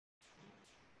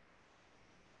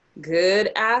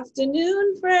Good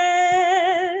afternoon,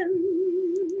 friends.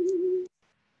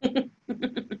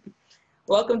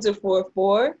 Welcome to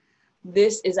 4-4.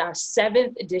 This is our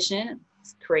 7th edition.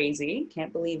 It's crazy,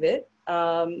 can't believe it.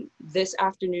 This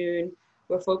afternoon,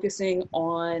 we're focusing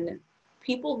on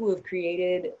people who have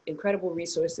created incredible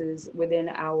resources within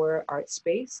our art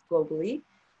space globally.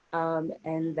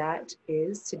 And that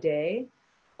is today,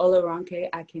 olaronke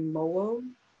akinmowo,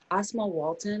 Asmaa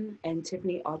Walton, and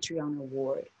Tiffany Auttrianna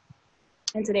Ward.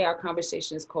 And today our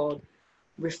conversation is called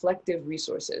reflective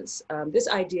resources. This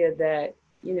idea that,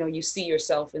 you see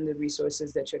yourself in the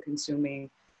resources that you're consuming,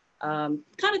 kind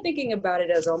of thinking about it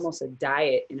as almost a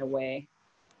diet in a way.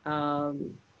 I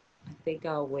think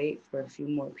I'll wait for a few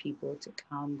more people to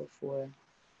come before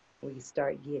we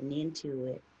start getting into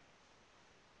it.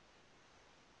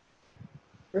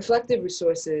 Reflective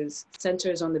resources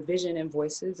centers on the vision and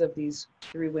voices of these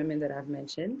 3 women that I've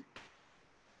mentioned,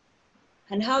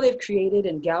 and how they've created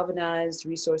and galvanized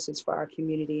resources for our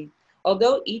community.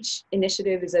 Although each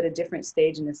initiative is at a different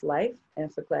stage in its life, and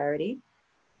for clarity,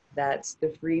 that's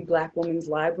the Free Black Women's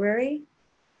Library,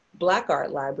 Black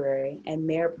Art Library, and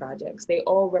MARE Projects. They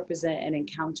all represent an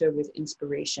encounter with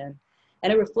inspiration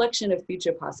and a reflection of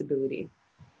future possibility.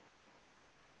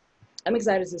 I'm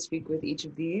excited to speak with each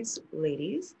of these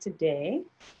ladies today.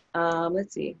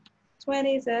 Let's see,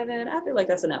 27, I feel like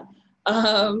that's enough.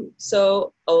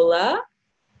 So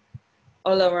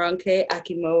olaronke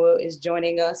akinmowo is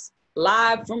joining us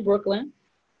live from Brooklyn.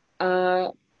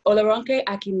 Olaronke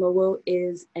akinmowo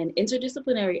is an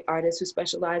interdisciplinary artist who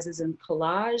specializes in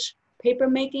collage, paper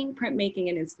making, printmaking,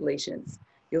 and installations.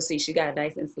 You'll see she got a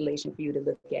nice installation for you to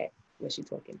look at when she's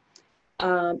talking.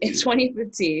 In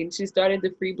 2015, she started the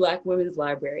Free Black Women's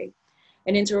Library,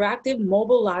 an interactive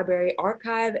mobile library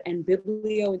archive and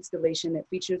biblio installation that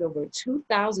features over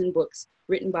 2,000 books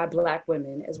written by Black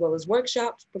women, as well as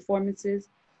workshops, performances,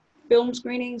 film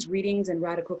screenings, readings, and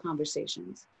radical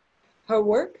conversations. Her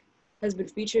work has been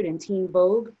featured in Teen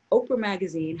Vogue, Oprah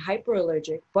Magazine,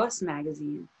 Hyperallergic, Bus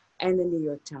Magazine, and the New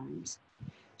York Times.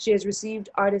 She has received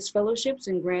artist fellowships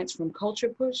and grants from Culture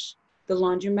Push, the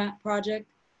Laundromat Project,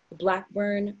 the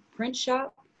Blackburn Print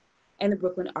Shop, and the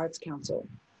Brooklyn Arts Council.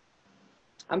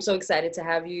 I'm so excited to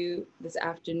have you this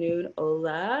afternoon,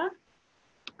 Ola.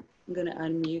 I'm gonna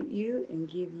unmute you and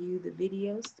give you the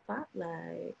video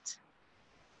spotlight.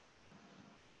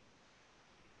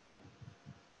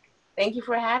 Thank you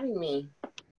for having me.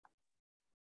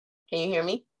 Can you hear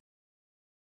me?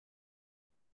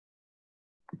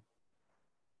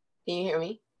 Can you hear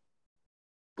me?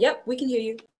 Yep, we can hear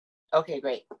you. Okay,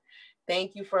 great.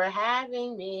 Thank you for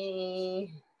having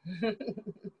me.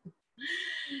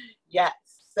 Yes,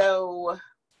 so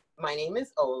my name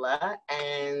is Ola,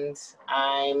 and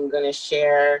I'm gonna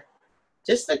share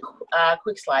just a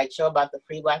quick slideshow about the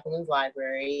Free Black Women's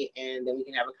Library, and then we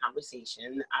can have a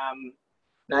conversation. I'm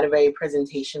not a very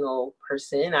presentational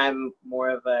person. I'm more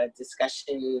of a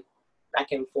discussion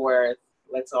back and forth,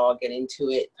 let's all get into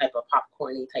it type of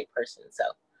popcorny type person. So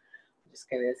I'm just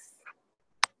gonna,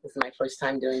 this is my first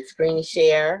time doing screen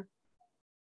share.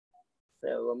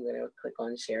 So I'm gonna click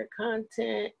on share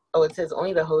content. Oh, it says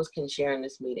only the host can share in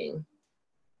this meeting.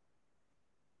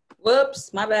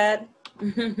 Whoops, my bad.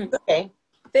 Okay.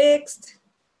 Fixed.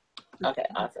 Okay,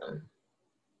 awesome.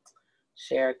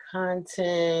 Share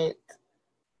content,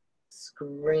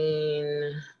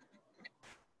 screen.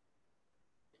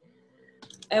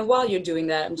 And while you're doing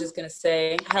that, I'm just gonna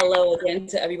say hello again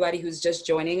to everybody who's just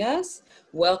joining us.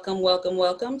 Welcome, welcome,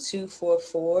 welcome to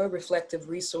 4-4 Reflective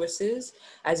Resources.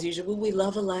 As usual, we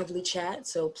love a lively chat,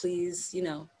 so please,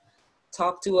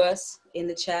 talk to us in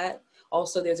the chat.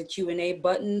 Also, there's a Q&A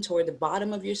button toward the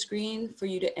bottom of your screen for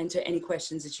you to enter any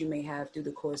questions that you may have through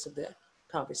the course of the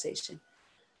conversation.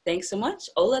 Thanks so much.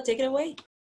 Ola, take it away.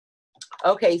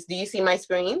 Okay, so do you see my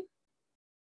screen?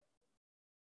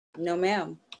 No,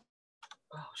 ma'am.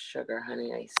 Oh, sugar,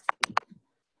 honey, I see.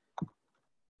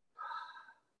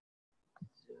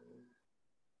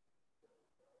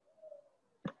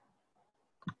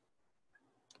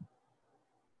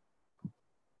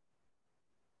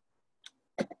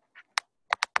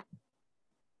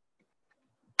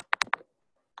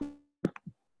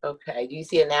 Okay, do you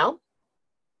see it now?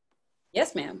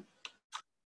 Yes, ma'am.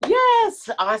 Yes,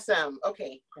 awesome.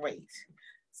 Okay, great.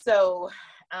 So,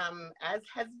 as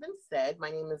has been said, my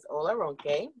name is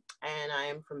olaronke, and I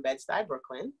am from Bed-Stuy,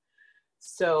 Brooklyn.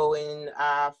 So, in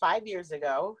 5 years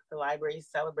ago, the library is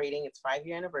celebrating its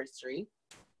 5-year anniversary.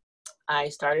 I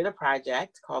started a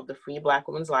project called the Free Black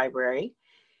Women's Library.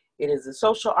 It is a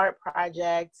social art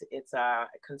project. It's I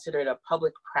consider it a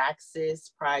public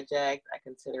praxis project. I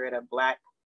consider it a Black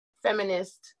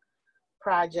feminist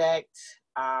project,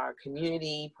 our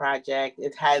community project.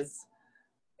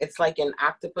 It's like an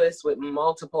octopus with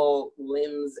multiple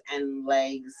limbs and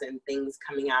legs and things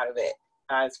coming out of it,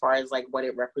 as far as like what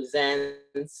it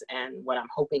represents and what I'm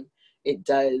hoping it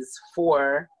does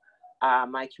for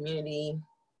my community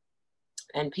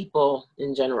and people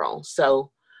in general.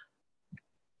 So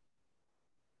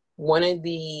one of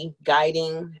the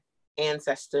guiding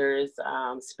ancestors,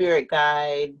 spirit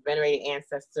guide, venerated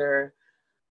ancestor,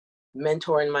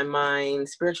 mentor in my mind,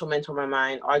 spiritual mentor in my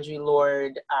mind, Audre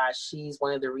Lorde, she's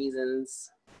one of the reasons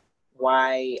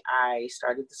why I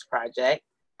started this project.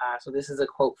 So this is a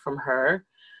quote from her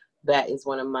that is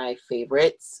one of my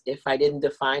favorites. If I didn't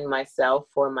define myself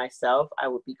for myself, I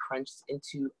would be crunched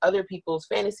into other people's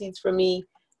fantasies for me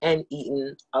and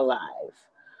eaten alive,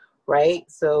 right?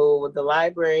 So the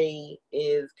library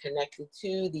is connected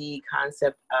to the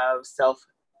concept of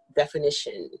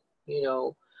self-definition, you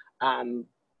know,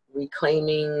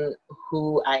 reclaiming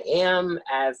who I am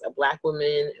as a Black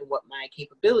woman and what my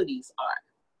capabilities are.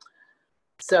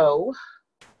 So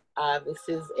this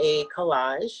is a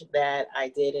collage that I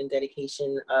did in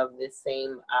dedication of this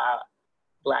same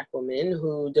Black woman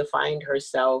who defined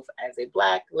herself as a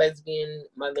Black lesbian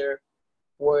mother,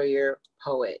 warrior,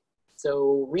 poet.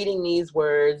 So reading these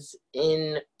words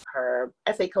in her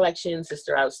essay collection,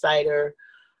 Sister Outsider,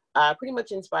 pretty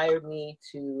much inspired me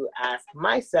to ask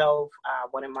myself,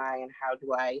 what am I and how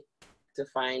do I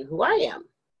define who I am?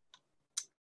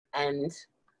 And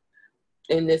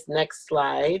in this next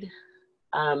slide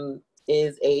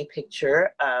is a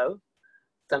picture of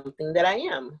something that I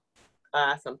am,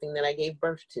 something that I gave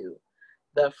birth to.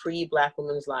 The Free Black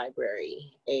Women's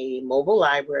Library, a mobile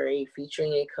library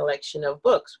featuring a collection of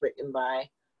books written by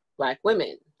Black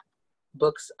women.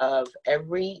 Books of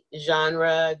every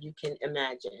genre you can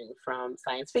imagine, from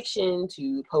science fiction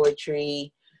to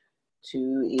poetry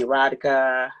to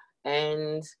erotica.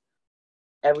 And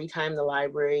every time the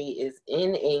library is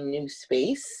in a new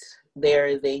space, there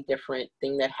is a different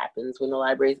thing that happens when the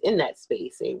library is in that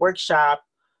space. A workshop,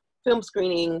 film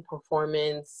screening,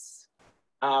 performance,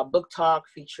 book talk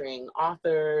featuring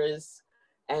authors,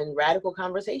 and radical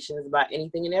conversations about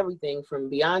anything and everything from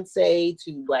Beyonce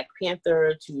to Black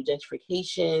Panther to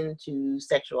gentrification to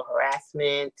sexual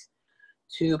harassment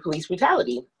to police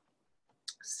brutality.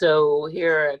 So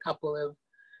here are a couple of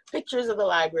pictures of the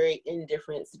library in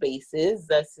different spaces.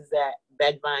 This is at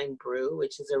Bedvine Brew,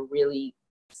 which is a really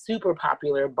super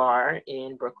popular bar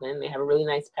in Brooklyn. They have a really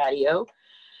nice patio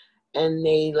and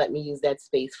they let me use that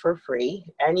space for free.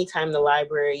 Anytime the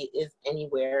library is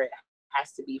anywhere, it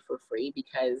has to be for free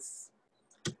because,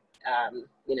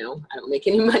 you know, I don't make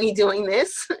any money doing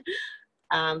this.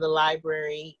 The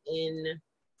library in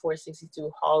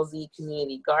 462 Halsey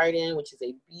Community Garden, which is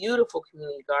a beautiful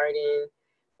community garden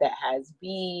that has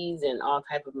bees and all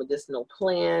type of medicinal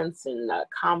plants and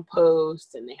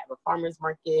compost, and they have a farmer's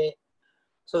market.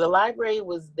 So the library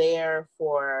was there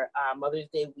for Mother's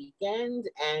Day weekend,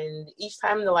 and each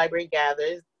time the library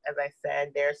gathers, as I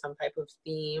said, there's some type of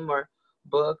theme or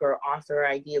book or author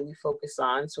idea we focus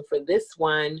on. So for this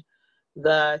one,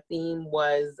 the theme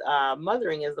was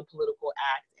mothering as a political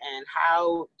act, and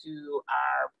how do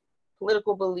our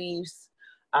political beliefs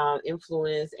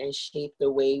influence and shape the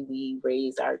way we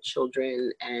raise our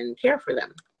children and care for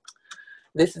them.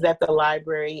 This is at the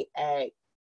library at,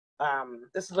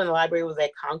 this is when the library was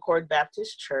at Concord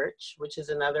Baptist Church, which is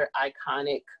another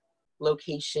iconic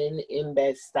location in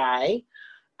Bed-Stuy.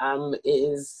 It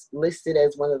is listed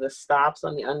as one of the stops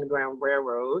on the Underground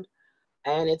Railroad.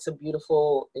 And it's a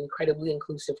beautiful, incredibly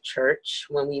inclusive church.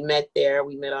 When we met there,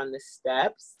 we met on the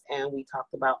steps and we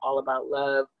talked about All About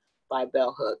Love by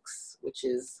Bell Hooks, which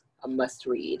is a must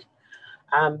read.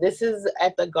 This is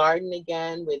at the garden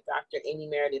again with Dr. Amy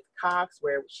Meredith Cox,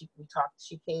 where she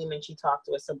came and she talked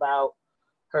to us about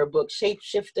her book,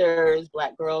 Shapeshifters,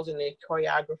 Black Girls in the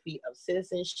Choreography of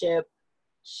Citizenship.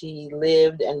 She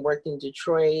lived and worked in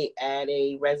Detroit at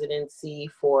a residency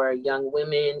for young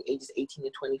women ages 18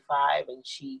 to 25. And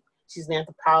she's an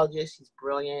anthropologist, she's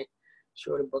brilliant.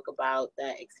 She wrote a book about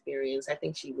that experience. I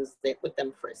think she was there with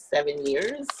them for 7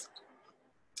 years.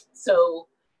 So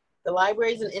the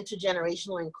library is an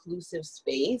intergenerational inclusive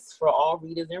space for all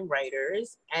readers and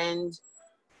writers. And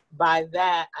by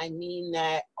that, I mean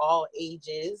that all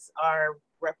ages are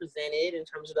represented in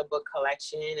terms of the book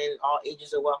collection, and all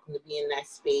ages are welcome to be in that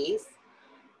space.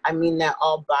 I mean that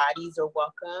all bodies are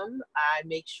welcome. I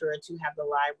make sure to have the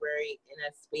library in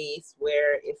a space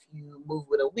where if you move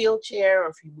with a wheelchair, or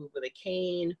if you move with a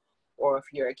cane, or if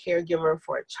you're a caregiver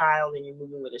for a child and you're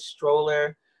moving with a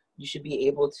stroller, You should be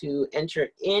able to enter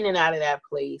in and out of that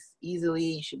place easily.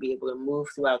 You should be able to move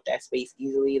throughout that space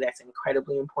easily. That's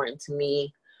incredibly important to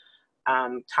me.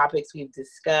 Topics we've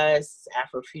discussed: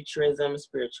 Afrofuturism,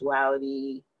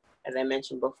 spirituality, as I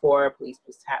mentioned before, police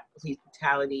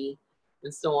brutality,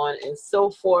 and so on and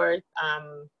so forth.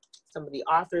 Some of the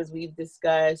authors we've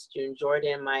discussed: June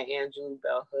Jordan, Maya Angelou,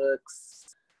 Bell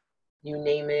Hooks, you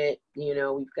name it, you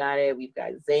know, we've got it. We've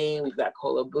got Zane, we've got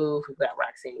Cola Booth, we've got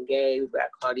Roxane Gay, we've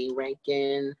got Claudine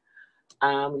Rankin,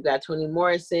 we've got Toni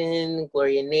Morrison,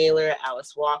 Gloria Naylor,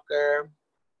 Alice Walker,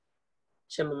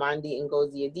 Chimamanda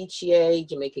Ngozi Adichie,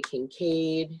 Jamaica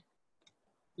Kincaid,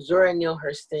 Zora Neale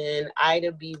Hurston,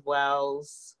 Ida B.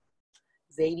 Wells,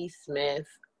 Zadie Smith,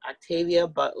 Octavia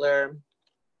Butler,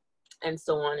 and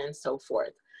so on and so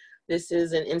forth. This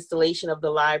is an installation of the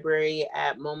library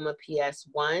at MoMA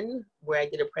PS1, where I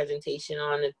did a presentation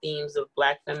on the themes of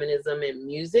Black feminism and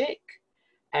music.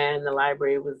 And the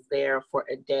library was there for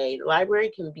a day. The library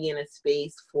can be in a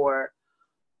space for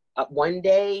 1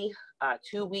 day,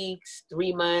 2 weeks,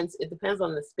 3 months. It depends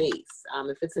on the space.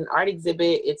 If it's an art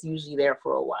exhibit, it's usually there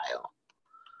for a while.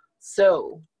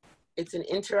 So it's an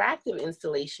interactive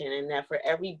installation, in that for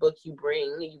every book you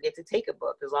bring, you get to take a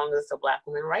book, as long as it's a Black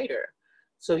woman writer.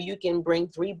 So you can bring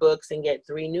 3 books and get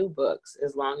 3 new books,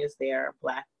 as long as they're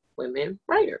Black women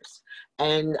writers.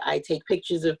 And I take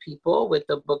pictures of people with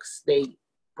the books they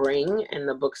bring and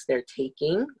the books they're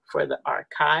taking for the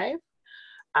archive,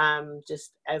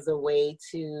 just as a way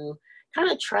to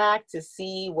kind of track to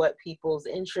see what people's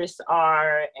interests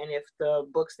are, and if the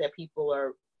books that people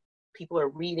are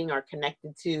reading are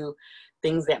connected to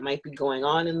things that might be going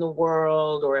on in the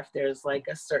world, or if there's like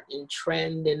a certain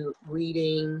trend in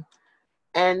reading.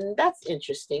 And that's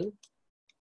interesting.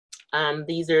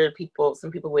 These are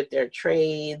some people with their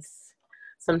trades.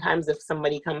 Sometimes if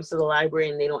somebody comes to the library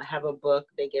and they don't have a book,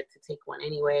 they get to take one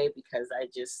anyway, because I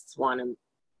just want to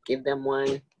give them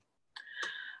one.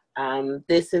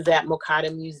 This is at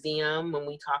Mokata Museum, when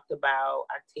we talked about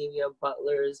Octavia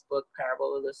Butler's book,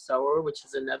 Parable of the Sower, which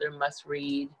is another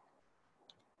must-read.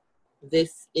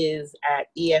 This is at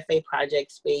EFA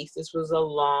Project Space. This was a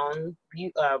long,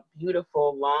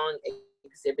 beautiful, long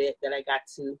exhibit that I got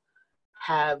to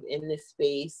have in this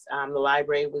space. The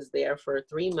library was there for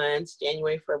 3 months,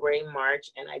 January, February, March,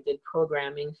 and I did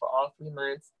programming for all 3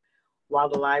 months. While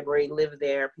the library lived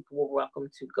there, people were welcome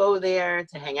to go there,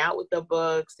 to hang out with the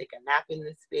books, take a nap in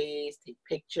the space, take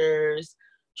pictures,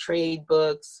 trade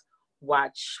books,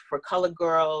 watch For Color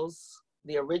Girls,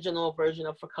 the original version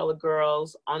of For Color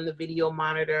Girls on the video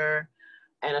monitor,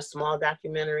 and a small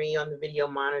documentary on the video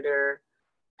monitor.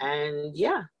 And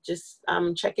yeah, just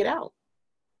check it out.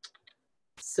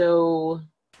 So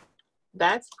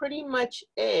that's pretty much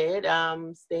it.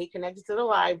 Stay connected to the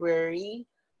library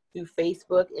through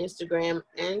Facebook, Instagram,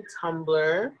 and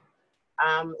Tumblr.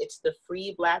 It's the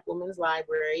free Black Women's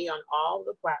Library on all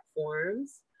the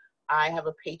platforms. I have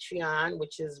a Patreon,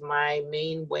 which is my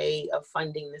main way of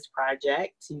funding this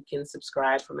project. You can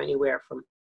subscribe from anywhere from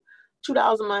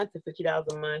 $2 a month to $50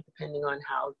 a month, depending on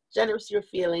how generous you're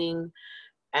feeling.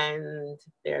 And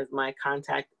there's my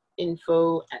contact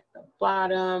info at the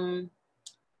bottom.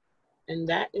 And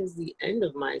that is the end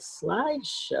of my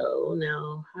slideshow.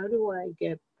 Now, how do I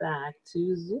get back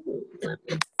to Zoom? Let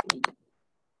me see.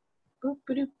 Boop,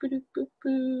 boop, boop, boop,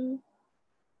 boop.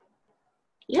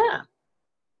 Yeah.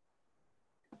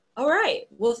 All right.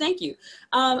 Well, thank you.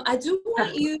 I do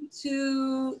want you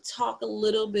to talk a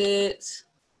little bit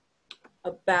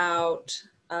about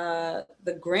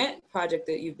the grant project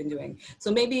that you've been doing.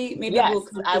 So maybe yes, we'll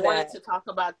come to I that. wanted to talk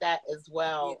about that as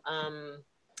well. Yeah.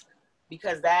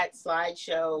 Because that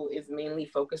slideshow is mainly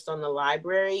focused on the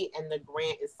library, and the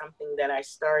grant is something that I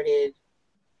started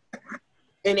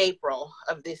in April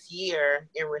of this year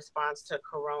in response to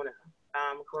coronavirus.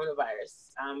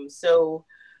 So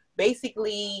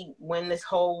basically, when this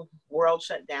whole world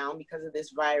shut down because of this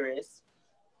virus,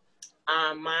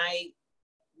 my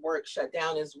work shut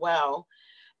down as well.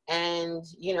 And,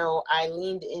 you know, I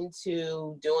leaned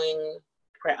into doing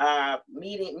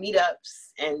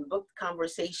meetups and book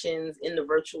conversations in the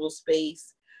virtual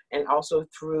space, and also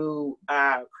through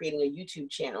creating a YouTube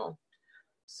channel.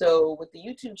 So with the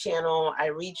YouTube channel, I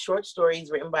read short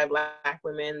stories written by Black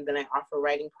women, then I offer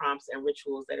writing prompts and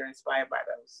rituals that are inspired by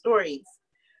those stories.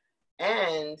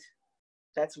 And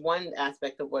that's one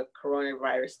aspect of what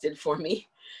coronavirus did for me.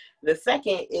 The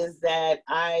second is that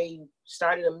I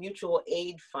started a mutual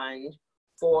aid fund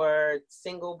for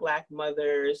single Black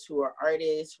mothers who are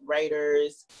artists,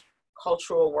 writers,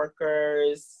 cultural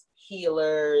workers,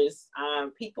 healers,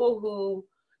 people who,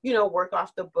 you know, work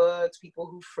off the books, people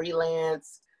who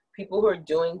freelance, people who are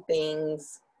doing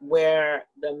things where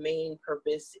the main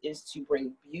purpose is to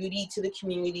bring beauty to the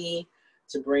community,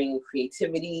 to bring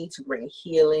creativity, to bring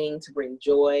healing, to bring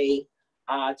joy,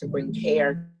 to bring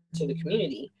care to the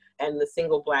community. And the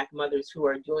single Black mothers who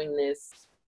are doing this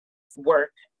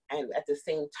work and at the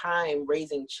same time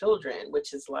raising children,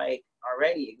 which is like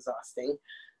already exhausting.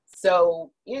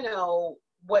 So, you know,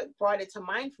 what brought it to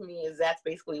mind for me is that's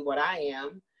basically what I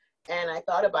am. And I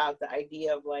thought about the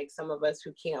idea of like some of us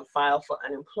who can't file for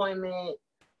unemployment,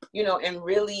 you know, and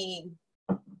really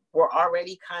we're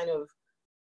already kind of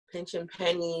pinching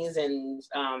pennies and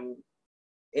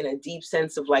in a deep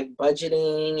sense of like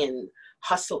budgeting and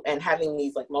hustle and having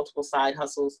these like multiple side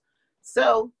hustles.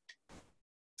 So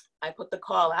I put the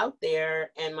call out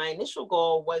there, and my initial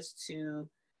goal was to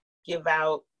give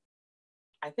out,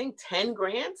 I think, 10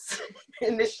 grants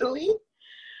initially.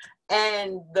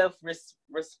 And the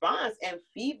response and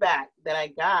feedback that I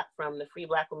got from the Free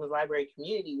Black Women's Library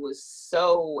community was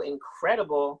so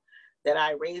incredible that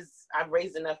I've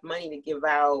raised enough money to give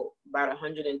out about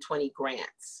 120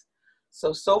 grants.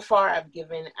 So far I've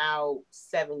given out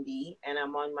 70, and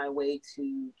I'm on my way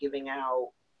to giving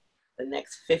out the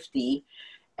next 50.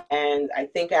 And I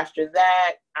think after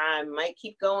that, I might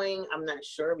keep going. I'm not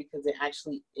sure, because it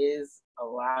actually is a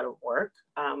lot of work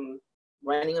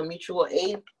running a mutual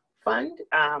aid fund.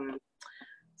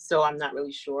 So I'm not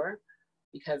really sure,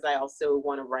 because I also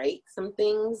want to write some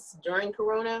things during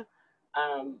Corona.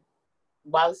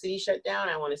 While the city shut down,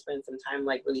 I want to spend some time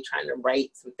like really trying to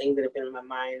write some things that have been in my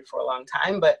mind for a long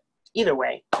time. But either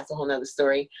way, that's a whole nother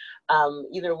story.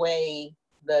 Either way,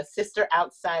 the Sister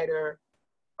Outsider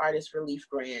Artist Relief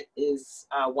Grant is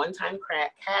a one-time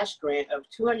cash grant of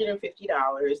 $250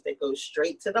 that goes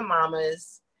straight to the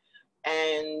mamas.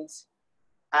 And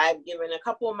I've given a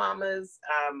couple of mamas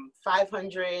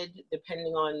 $500,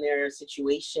 depending on their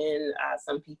situation.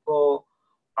 Some people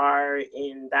are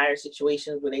in dire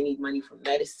situations where they need money for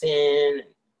medicine,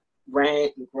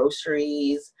 rent, and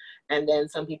groceries. And then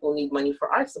some people need money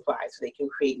for art supplies so they can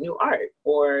create new art,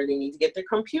 or they need to get their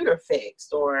computer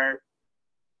fixed, or,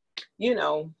 you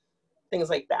know, things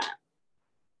like that.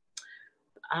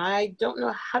 I don't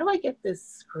know, how do I get this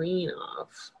screen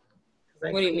off?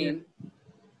 What do you mean?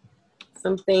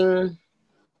 Something,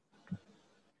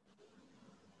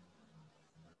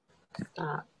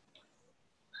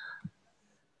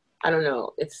 I don't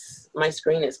know. My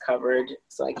screen is covered,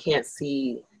 so I can't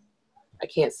see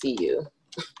you.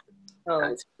 Oh.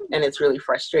 And it's really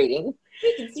frustrating,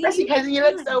 especially because you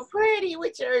look so pretty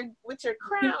with your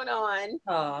crown on.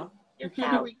 Oh, your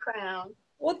cowrie crown.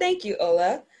 Well, thank you,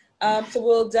 Ola. So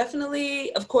we'll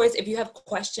definitely, of course, if you have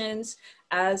questions,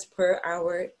 as per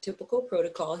our typical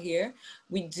protocol here,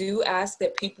 we do ask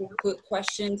that people put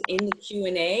questions in the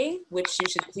Q&A, which you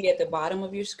should see at the bottom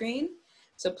of your screen.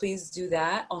 So please do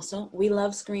that. Also, we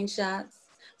love screenshots,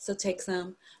 so take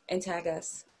some and tag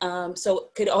us.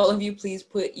 So could all of you please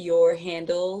put your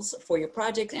handles for your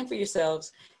projects and for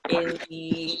yourselves in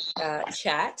the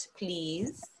chat,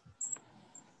 please.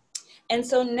 And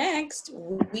so next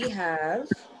we have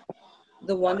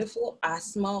the wonderful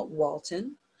Asmaa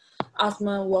Walton.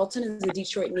 Asmaa Walton is a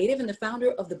Detroit native and the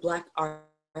founder of the Black Art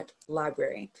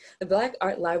Library. The Black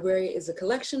Art Library is a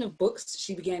collection of books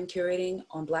she began curating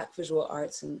on Black visual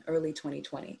arts in early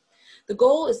 2020. The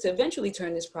goal is to eventually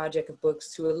turn this project of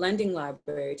books to a lending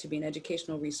library to be an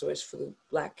educational resource for the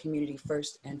Black community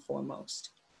first and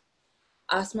foremost.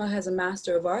 Asmaa has a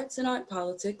Master of Arts in Art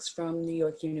Politics from New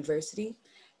York University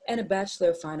and a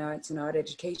Bachelor of Fine Arts in Art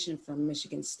Education from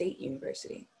Michigan State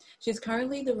University. She's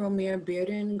currently the Romare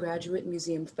Bearden Graduate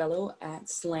Museum Fellow at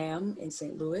SLAM in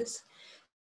St. Louis,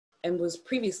 and was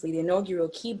previously the inaugural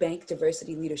Key Bank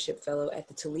Diversity Leadership Fellow at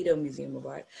the Toledo Museum of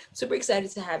Art. Super excited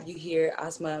to have you here,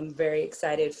 Asmaa. I'm very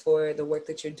excited for the work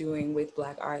that you're doing with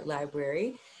Black Art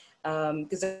Library.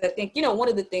 Because I think, you know, one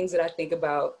of the things that I think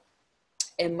about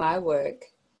in my work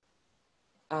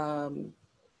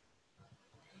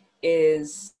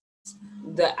is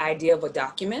the idea of a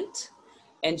document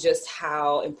and just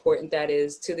how important that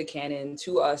is to the canon,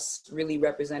 to us really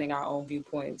representing our own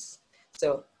viewpoints.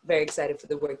 So very excited for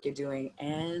the work you're doing.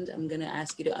 And I'm gonna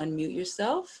ask you to unmute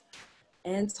yourself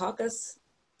and talk us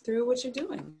through what you're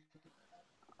doing.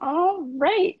 All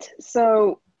right.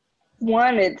 So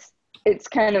one,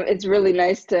 it's really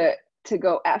nice to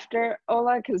go after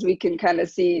Ola, because we can kind of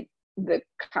see the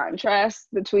contrast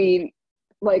between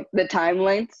like the time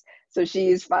lengths. So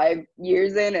she's 5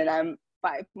 years in and I'm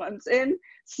 5 months in.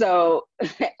 So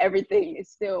everything is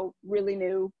still really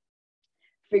new,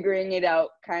 figuring it out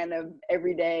kind of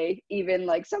every day. Even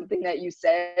like something that you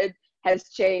said has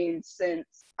changed since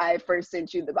I first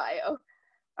sent you the bio.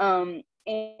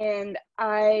 And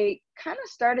I kind of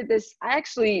started this, I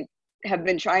actually have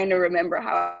been trying to remember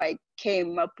how I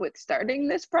came up with starting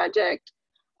this project.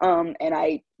 And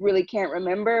I really can't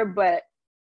remember, but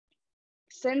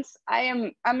since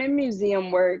I'm in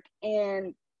museum work,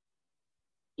 and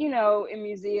you know, in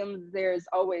museums there's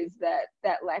always that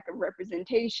lack of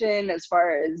representation as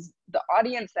far as the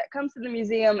audience that comes to the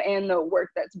museum and the work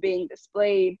that's being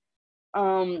displayed.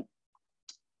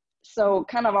 So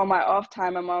kind of on my off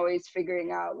time, I'm always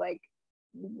figuring out like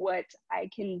what I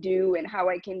can do and how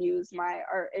I can use my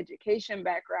art education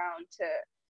background to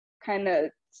kind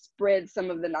of spread some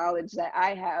of the knowledge that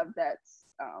I have that's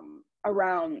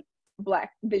around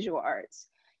Black visual arts.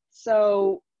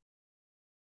 So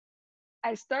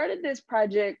I started this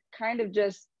project kind of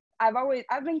just, I've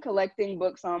been collecting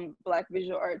books on Black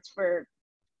visual arts for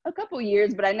a couple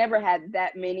years, but I never had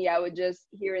that many. I would just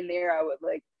here and there, I would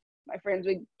like, my friends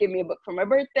would give me a book for my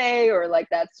birthday, or like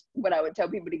that's what I would tell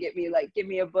people to get me, like give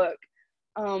me a book.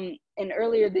 And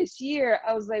earlier this year,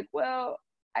 I was like, well,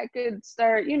 I could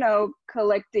start, you know,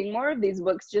 collecting more of these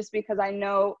books just because I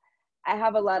know I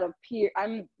have a lot of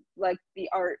I'm like the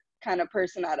art kind of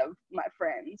person out of my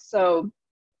friends. So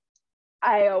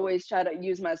I always try to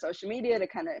use my social media to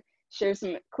kind of share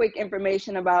some quick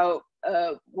information about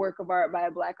a work of art by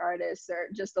a Black artist, or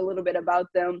just a little bit about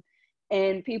them.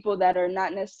 And people that are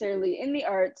not necessarily in the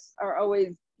arts are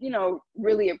always, you know,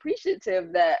 really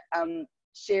appreciative that I'm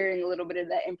sharing a little bit of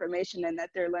that information and that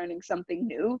they're learning something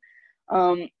new.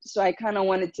 So I kind of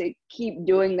wanted to keep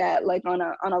doing that, like on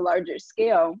a larger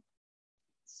scale.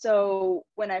 So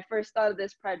when I first thought of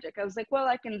this project, I was like, well,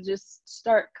 I can just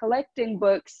start collecting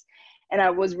books. And I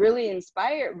was really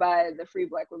inspired by the Free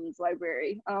Black Women's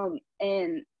Library,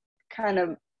 and kind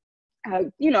of how,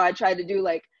 you know, I tried to do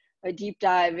like a deep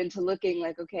dive into looking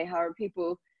like, okay, how are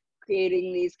people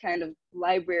creating these kind of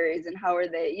libraries, and how are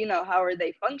they, you know, how are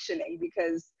they functioning?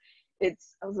 Because I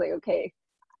was like, okay,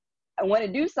 I want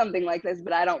to do something like this,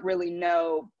 but I don't really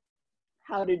know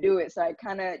how to do it. So I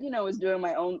kind of, you know, was doing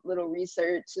my own little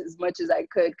research as much as I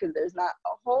could, because there's not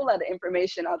a whole lot of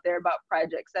information out there about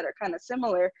projects that are kind of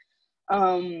similar.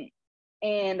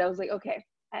 And I was like, okay,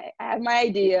 I have my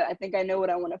idea. I think I know what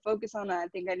I want to focus on. I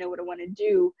think I know what I want to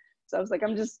do. So I was like,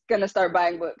 I'm just gonna start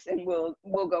buying books, and we'll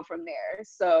go from there.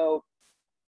 So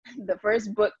the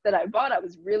first book that I bought, I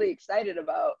was really excited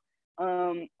about,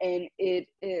 and it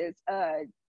is a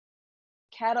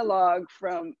catalog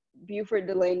from Buford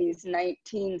Delaney's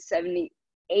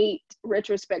 1978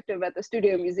 retrospective at the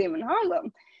Studio Museum in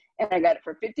Harlem, and I got it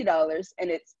for $50, and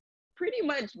it's pretty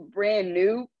much brand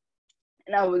new,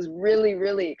 and I was really,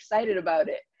 really excited about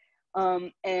it.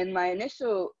 And my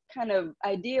initial kind of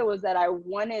idea was that I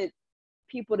wanted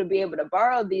people to be able to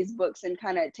borrow these books and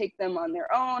kind of take them on their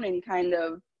own, and kind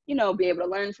of, you know, be able to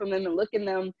learn from them and look in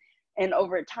them. And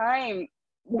over time,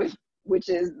 which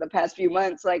is the past few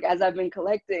months, like as I've been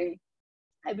collecting,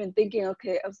 I've been thinking,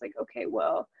 okay, I was like, okay,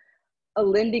 well, a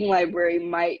lending library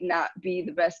might not be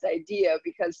the best idea,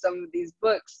 because some of these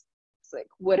books, it's like,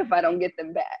 what if I don't get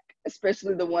them back?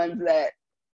 Especially the ones that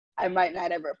I might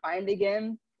not ever find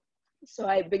again. So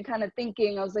I've been kind of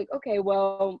thinking, I was like, okay,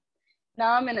 well,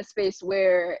 now I'm in a space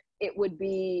where it would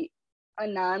be a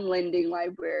non-lending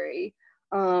library.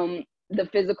 The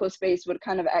physical space would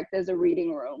kind of act as a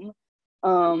reading room,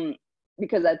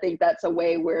 because I think that's a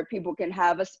way where people can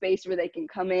have a space where they can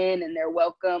come in and they're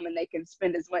welcome, and they can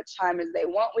spend as much time as they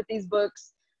want with these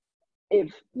books.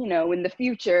 If, you know, in the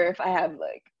future, if I have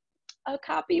like a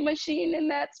copy machine in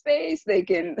that space, they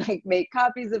can like make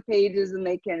copies of pages, and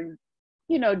they can,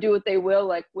 you know, do what they will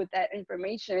like with that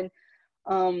information.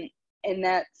 And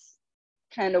that's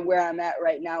kind of where I'm at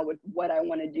right now with what I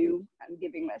want to do. I'm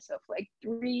giving myself like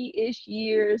 3-ish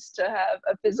years to have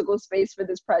a physical space for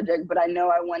this project, but I know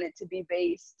I want it to be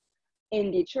based in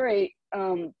Detroit,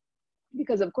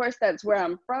 because of course that's where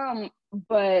I'm from,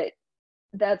 but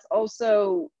that's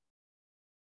also,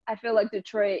 I feel like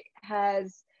Detroit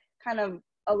has kind of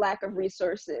a lack of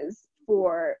resources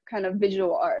for kind of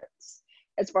visual arts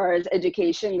as far as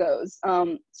education goes.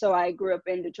 So I grew up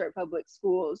in Detroit Public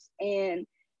Schools, and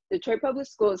Detroit Public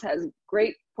Schools has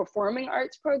great performing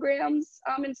arts programs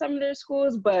in some of their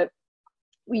schools, but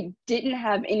we didn't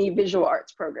have any visual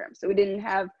arts programs. So we didn't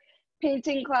have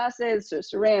painting classes or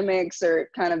ceramics or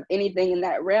kind of anything in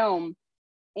that realm.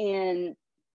 And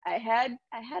I had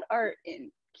art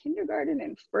in kindergarten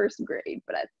and first grade,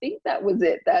 but I think that was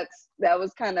it. That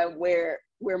was kind of where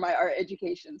my art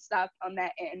education stopped on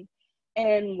that end.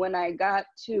 And when I got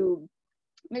to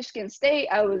Michigan State,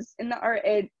 I was in the art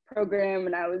ed program,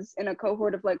 and I was in a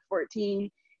cohort of like 14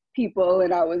 people,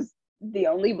 and I was the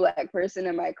only Black person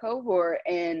in my cohort.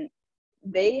 And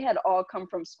they had all come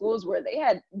from schools where they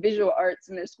had visual arts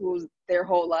in their schools their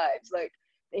whole lives. Like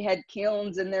they had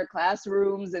kilns in their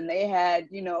classrooms, and they had,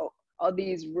 you know, all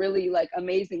these really like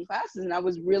amazing classes. And I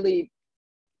was really,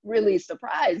 really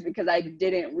surprised because I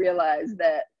didn't realize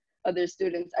that other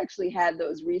students actually had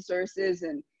those resources.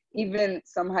 And even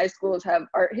some high schools have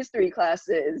art history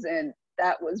classes, and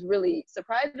that was really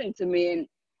surprising to me. And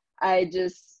I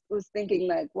just was thinking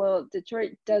like, well,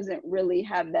 Detroit doesn't really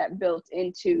have that built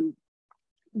into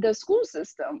the school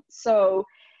system. So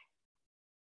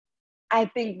I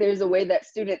think there's a way that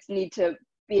students need to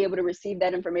be able to receive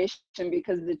that information,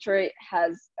 because Detroit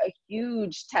has a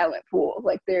huge talent pool.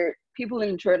 Like people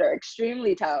in Detroit are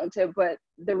extremely talented, but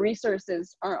the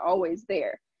resources aren't always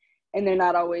there, and they're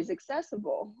not always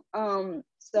accessible.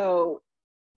 So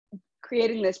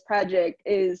creating this project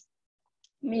is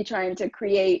me trying to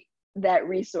create that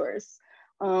resource,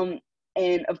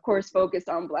 and of course focus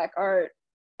on Black art,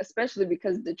 especially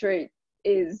because Detroit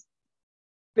is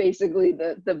basically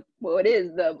it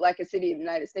is the blackest city in the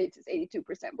United States. Is 82%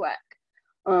 Black.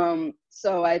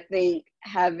 So I think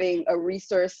having a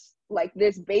resource like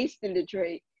this based in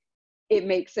Detroit, it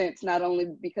makes sense, not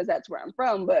only because that's where I'm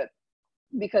from, but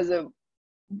because of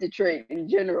Detroit in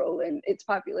general and its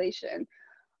population.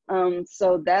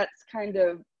 So that's kind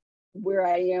of where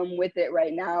I am with it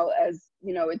right now. As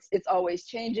you know, it's always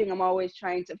changing. I'm always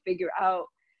trying to figure out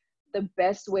the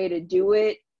best way to do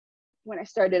it. When I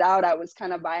started out, I was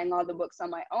kind of buying all the books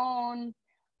on my own.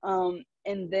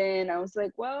 And then I was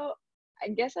like, well, I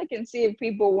guess I can see if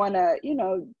people want to, you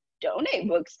know, donate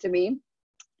books to me.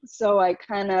 So I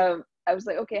was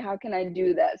like, okay, how can I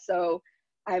do that? So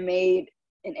I made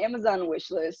an Amazon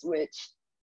wish list, which,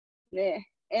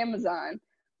 Amazon.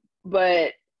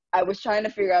 But I was trying to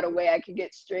figure out a way I could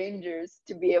get strangers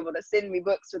to be able to send me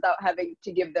books without having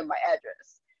to give them my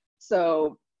address.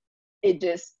 So it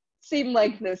just seemed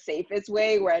like the safest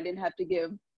way, where I didn't have to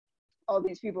give all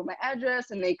these people my address,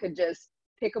 and they could just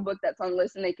pick a book that's on the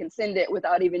list and they can send it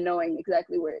without even knowing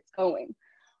exactly where it's going.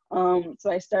 So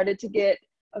I started to get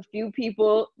a few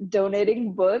people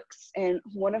donating books, and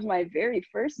one of my very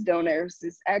first donors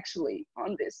is actually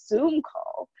on this Zoom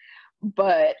call,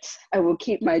 but I will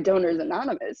keep my donors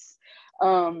anonymous.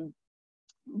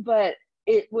 But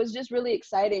it was just really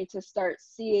exciting to start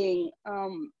seeing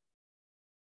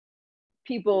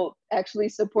people actually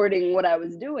supporting what I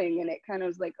was doing. And it kind of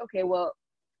was like, okay, well,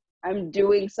 I'm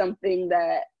doing something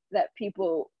that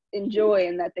people enjoy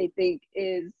and that they think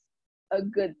is a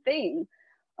good thing.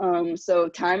 So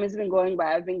time has been going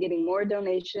by. I've been getting more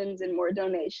donations and more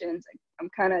donations. I'm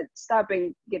kind of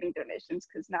stopping getting donations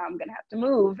because now I'm gonna have to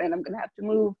move, and I'm gonna have to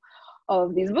move all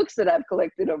of these books that I've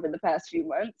collected over the past few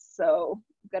months. So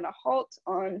I'm gonna halt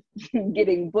on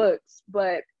getting books.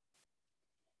 But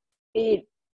it,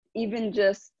 even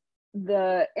just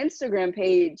the Instagram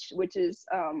page, which is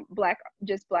Black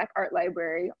Art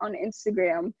Library on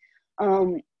Instagram,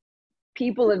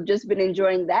 people have just been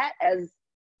enjoying that as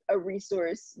a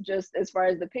resource, just as far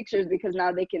as the pictures, because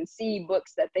now they can see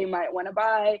books that they might want to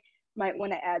buy, might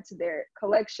want to add to their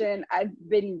collection. I've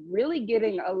been really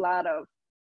getting a lot of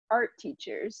art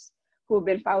teachers who have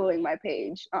been following my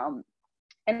page, and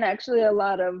actually a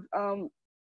lot of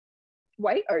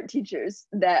white art teachers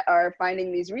that are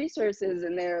finding these resources,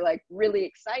 and they're like really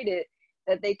excited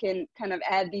that they can kind of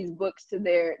add these books to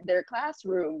their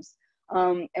classrooms.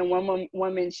 And one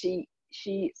woman,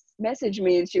 she messaged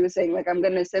me and she was saying like, I'm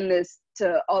gonna send this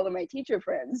to all of my teacher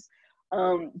friends,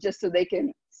 just so they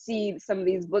can see some of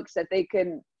these books that they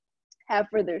can have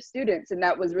for their students. And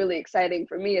that was really exciting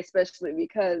for me, especially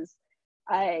because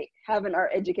I have an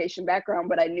art education background,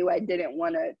 but I knew I didn't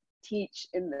want to teach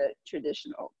in the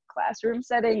traditional classroom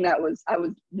setting. I was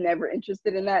never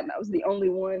interested in that, and I was the only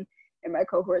one in my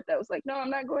cohort that was like, no, I'm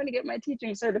not going to get my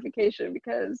teaching certification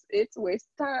because it's a waste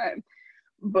of time.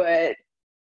 But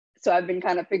so I've been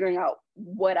kind of figuring out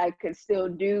what I could still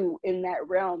do in that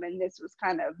realm, and this was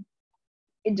kind of,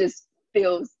 it just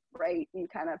feels right and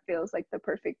kind of feels like the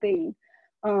perfect thing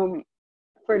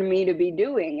for me to be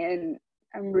doing. And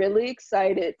I'm really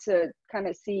excited to kind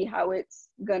of see how it's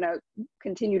gonna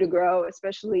continue to grow,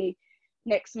 especially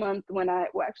next month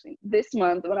this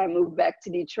month when I move back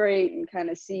to Detroit, and kind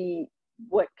of see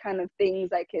what kind of things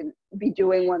I can be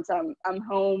doing once I'm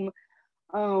home,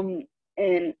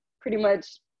 and pretty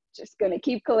much just gonna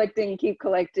keep collecting,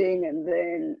 and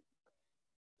then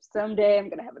someday I'm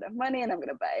gonna have enough money and I'm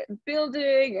gonna buy a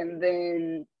building, and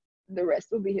then the rest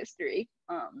will be history.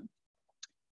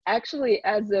 Actually,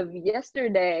 as of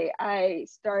yesterday, I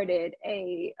started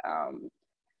a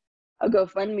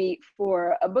GoFundMe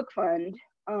for a book fund,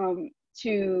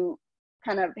 to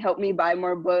kind of help me buy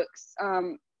more books.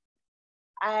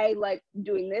 I like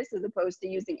doing this as opposed to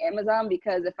using Amazon,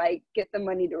 because if I get the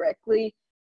money directly,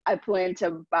 I plan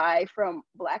to buy from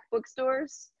Black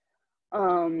bookstores.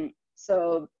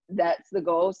 So that's the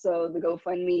goal. So the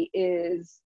GoFundMe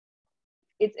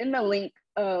it's in the link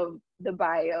of the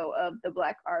bio of the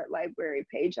Black Art Library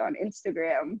page on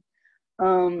Instagram.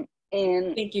 And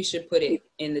I think you should put it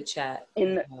in the chat.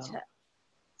 In the chat.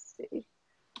 Let's see.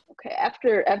 Okay,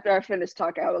 after I finish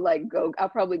talking, I would I'll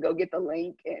probably go get the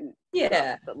link and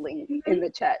yeah, the link in the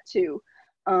chat too.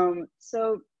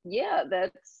 So yeah,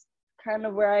 that's kind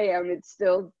of where I am. It's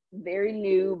still very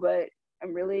new, but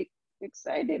I'm really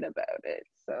excited about it.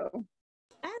 So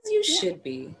as you should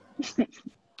be.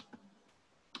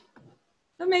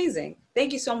 Amazing.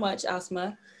 Thank you so much,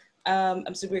 Asmaa.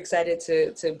 I'm super excited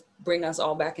to bring us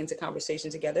all back into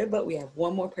conversation together, but we have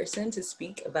one more person to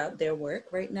speak about their work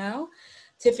right now.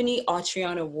 Tiffany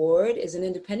Auttrianna Ward is an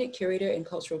independent curator and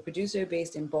cultural producer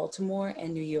based in Baltimore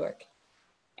and New York.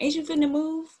 Ain't you finna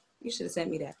move? You should have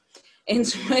sent me that. In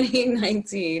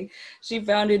 2019, she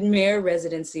founded MARE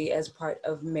Residency as part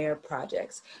of MARE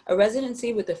Projects, a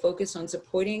residency with a focus on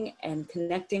supporting and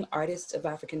connecting artists of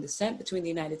African descent between the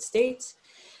United States,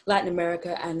 Latin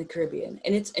America, and the Caribbean.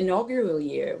 In its inaugural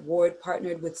year, Ward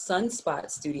partnered with Sunspot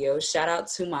Studios, shout out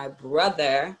to my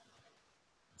brother,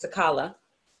 Takala,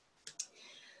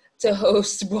 to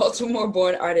host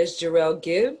Baltimore-born artist Jarrell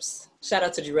Gibbs, shout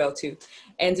out to Jarrell too,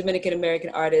 and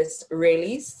Dominican-American artist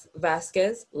Raylis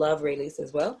Vasquez, love Raylis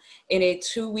as well, in a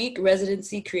 2-week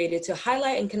residency created to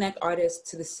highlight and connect artists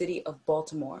to the city of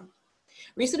Baltimore.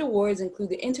 Recent awards include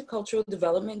the Intercultural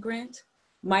Development Grant,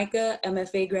 MICA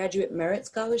MFA Graduate Merit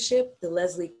Scholarship, the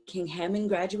Leslie King Hammond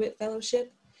Graduate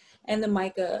Fellowship, and the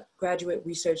MICA Graduate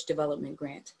Research Development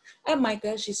Grant. At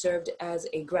MICA, she served as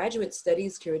a Graduate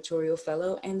Studies Curatorial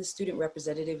Fellow and the student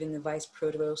representative in the Vice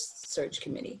Provost Search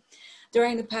Committee.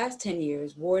 During the past 10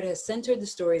 years, Ward has centered the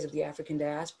stories of the African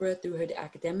diaspora through her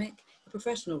academic and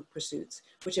professional pursuits,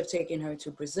 which have taken her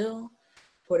to Brazil,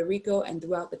 Puerto Rico, and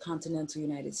throughout the continental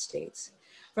United States.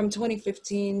 From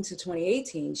 2015 to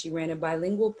 2018, she ran a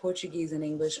bilingual Portuguese and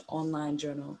English online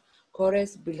journal,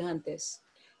 Cores Brilhantes,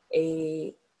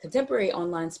 a contemporary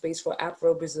online space for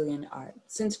Afro-Brazilian art.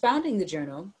 Since founding the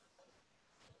journal,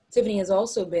 Tiffany has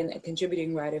also been a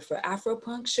contributing writer for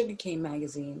Afropunk, Sugarcane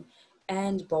Magazine,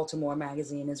 and Baltimore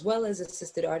Magazine, as well as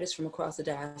assisted artists from across the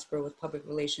diaspora with public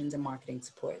relations and marketing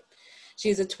support. She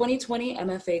is a 2020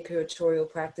 MFA Curatorial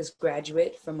Practice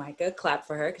graduate from MICA. Clap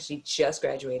for her, because she just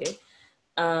graduated.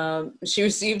 She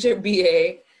received her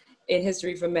BA in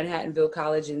history from Manhattanville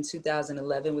College in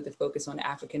 2011 with a focus on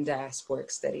African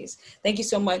diasporic studies. Thank you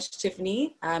so much,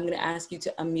 Tiffany. I'm gonna ask you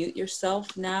to unmute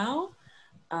yourself now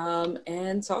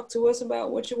and talk to us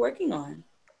about what you're working on.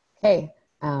 Hey,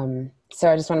 so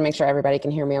I just wanna make sure everybody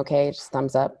can hear me okay. Just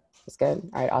thumbs up, it's good.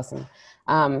 All right, awesome.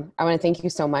 I wanna thank you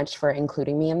so much for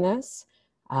including me in this.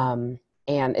 And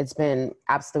it's been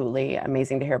absolutely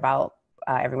amazing to hear about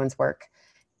everyone's work.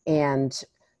 And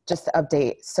just to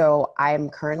update, so I'm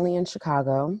currently in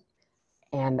Chicago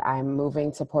and I'm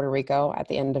moving to Puerto Rico at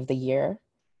the end of the year.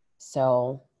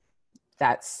 So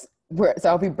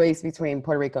I'll be based between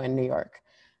Puerto Rico and New York.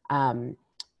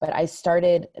 But I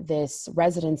started this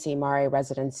residency, MARE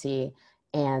Residency,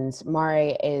 and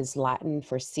MARE is Latin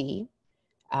for sea.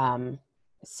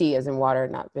 Sea as in water,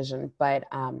 not vision. But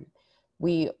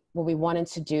what we wanted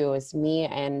to do is me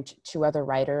and 2 other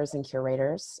writers and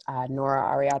curators, Nora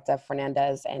Ariata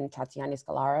Fernandez and Tatiana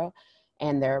Scalaro,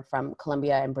 and they're from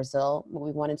Colombia and Brazil. What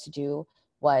we wanted to do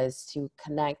was to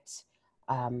connect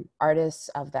artists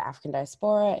of the African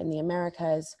diaspora in the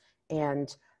Americas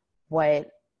and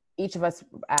what each of us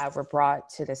were brought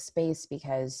to this space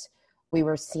because we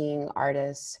were seeing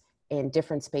artists in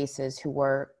different spaces who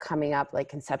were coming up like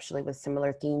conceptually with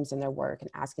similar themes in their work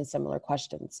and asking similar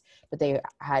questions, but they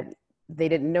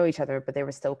didn't know each other, but they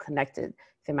were still connected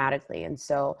thematically. And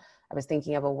so I was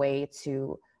thinking of a way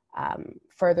to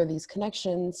further these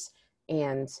connections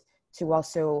and to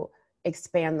also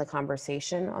expand the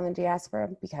conversation on the diaspora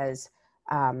because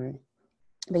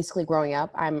basically growing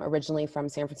up, I'm originally from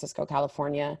San Francisco,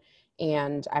 California,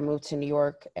 and I moved to New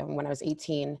York when I was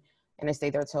 18. And I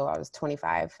stayed there till I was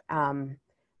 25.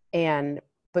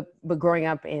 But growing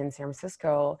up in San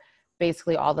Francisco,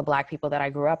 basically all the Black people that I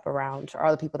grew up around, or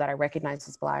all the people that I recognized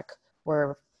as Black,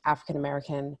 were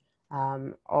African-American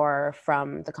or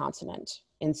from the continent.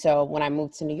 And so when I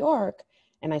moved to New York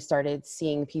and I started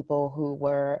seeing people who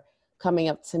were coming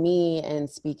up to me and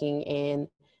speaking in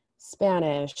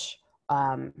Spanish,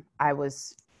 I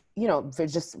was,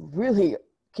 just really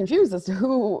confused as to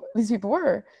who these people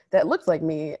were that looked like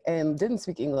me and didn't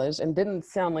speak English and didn't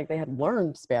sound like they had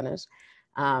learned Spanish.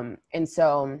 And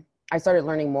so I started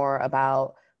learning more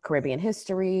about Caribbean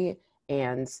history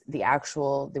and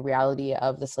the reality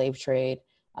of the slave trade.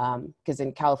 Because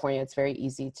in California, it's very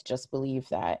easy to just believe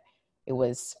that it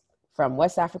was from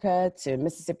West Africa to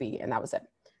Mississippi, and that was it.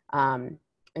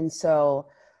 And so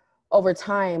over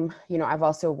time, you know, I've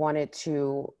also wanted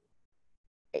to,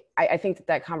 I think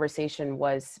that conversation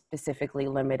was specifically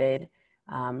limited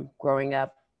growing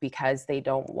up because they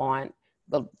don't want,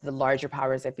 the larger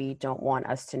powers that be don't want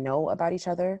us to know about each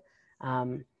other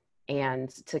and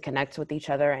to connect with each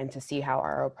other and to see how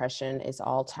our oppression is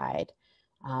all tied.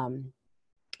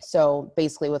 So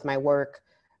basically with my work,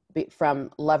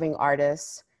 from loving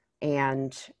artists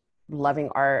and loving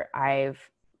art, I've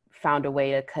found a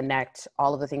way to connect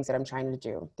all of the things that I'm trying to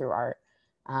do through art.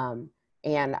 And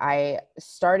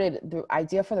the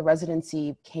idea for the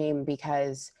residency came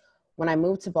because when I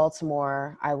moved to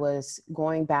Baltimore, I was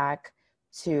going back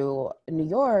to New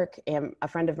York, and a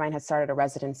friend of mine had started a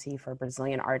residency for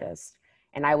Brazilian artists.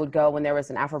 And I would go when there was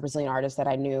an Afro-Brazilian artist that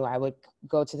I knew, I would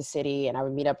go to the city and I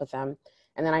would meet up with them.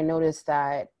 And then I noticed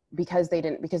that because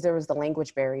there was the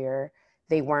language barrier,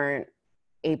 they weren't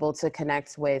able to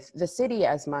connect with the city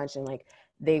as much. And like,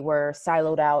 they were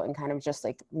siloed out and kind of just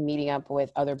like meeting up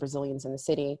with other Brazilians in the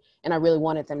city. And I really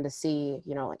wanted them to see,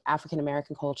 you know, like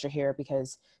African-American culture here,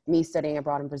 because me studying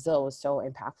abroad in Brazil was so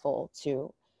impactful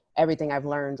to everything I've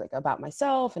learned like about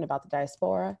myself and about the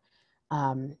diaspora.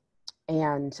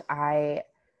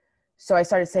 So I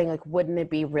started saying, like, wouldn't it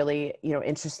be really, you know,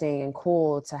 interesting and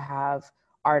cool to have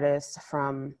artists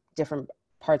from different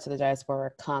parts of the diaspora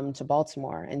come to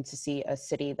Baltimore and to see a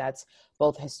city that's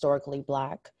both historically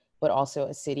Black, but also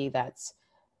a city that's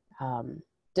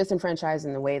disenfranchised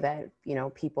in the way that, you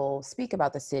know, people speak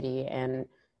about the city. And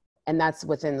that's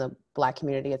within the Black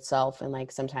community itself. And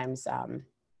like sometimes,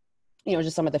 you know,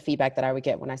 just some of the feedback that I would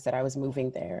get when I said I was moving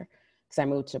there, because I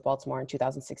moved to Baltimore in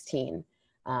 2016.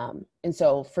 And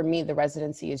so for me, the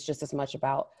residency is just as much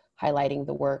about highlighting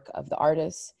the work of the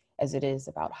artists as it is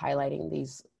about highlighting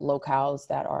these locales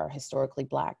that are historically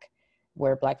Black,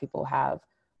 where Black people have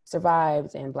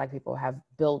survived and Black people have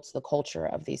built the culture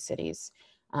of these cities.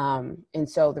 And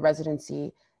so the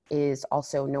residency is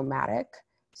also nomadic.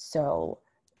 So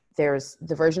there's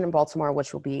the version in Baltimore,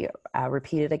 which will be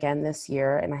repeated again this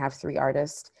year. And I have 3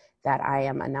 artists that I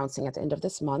am announcing at the end of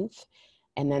this month.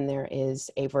 And then there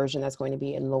is a version that's going to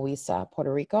be in Loíza,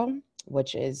 Puerto Rico,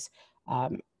 which is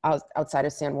outside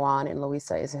of San Juan. And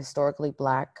Loíza is a historically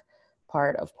Black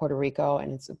part of Puerto Rico.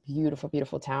 And it's a beautiful,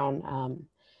 beautiful town.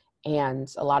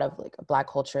 And a lot of like Black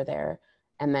culture there.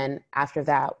 And then after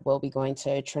that, we'll be going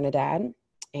to Trinidad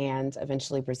and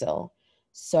eventually Brazil.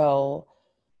 So,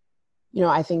 you know,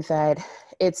 I think that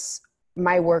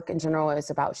my work in general is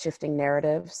about shifting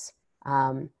narratives.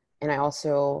 And I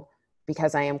also,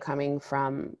 because I am coming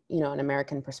from, you know, an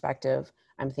American perspective,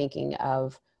 I'm thinking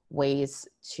of ways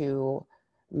to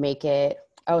make it,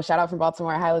 shout out from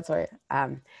Baltimore, hi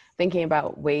Latoya. Thinking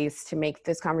about ways to make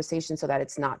this conversation so that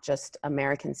it's not just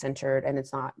American centered and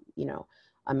it's not, you know,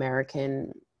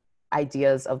 American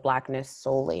ideas of Blackness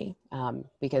solely,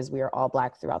 because we are all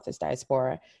Black throughout this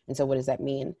diaspora. And so what does that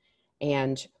mean?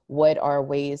 And what are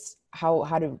ways,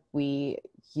 how do we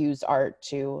use art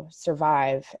to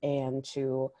survive and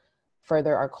to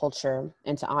further our culture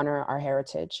and to honor our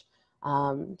heritage?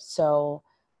 So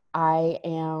I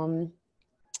am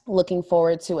looking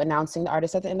forward to announcing the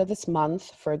artists at the end of this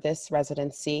month for this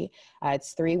residency.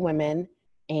 It's 3 women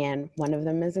and one of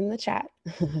them is in the chat.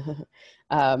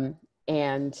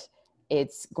 And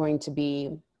it's going to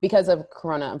be, because of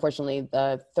Corona, unfortunately,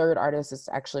 the 3rd artist is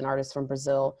actually an artist from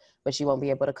Brazil, but she won't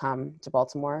be able to come to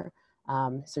Baltimore.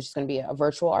 So she's going to be a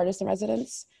virtual artist in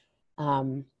residence.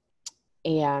 And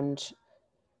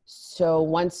so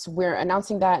once we're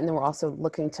announcing that, and then we're also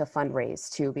looking to fundraise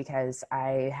too, because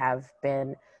I have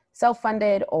been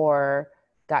self-funded or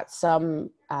got some,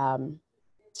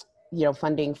 you know,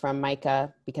 funding from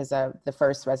MICA, because the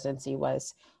first residency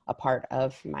was a part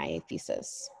of my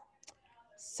thesis.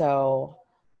 So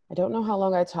I don't know how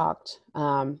long I talked,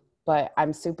 but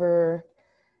I'm super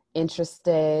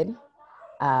interested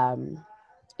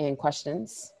in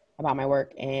questions about my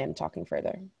work and talking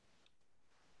further.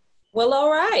 Well,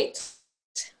 all right.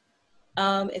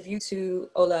 If you two,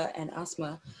 Ola and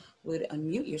Asmaa, would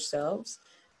unmute yourselves.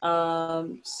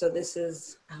 So this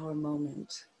is our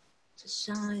moment to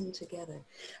shine together.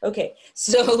 Okay,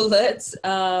 so let's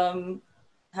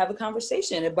have a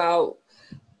conversation about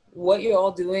what you're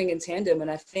all doing in tandem.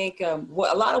 And I think a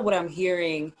lot of what I'm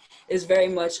hearing is very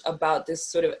much about this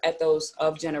sort of ethos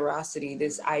of generosity,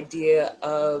 this idea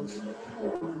of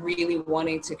really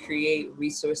wanting to create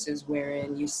resources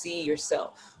wherein you see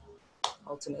yourself,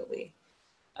 ultimately.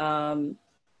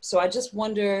 So I just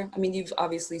wonder, I mean, you've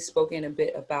obviously spoken a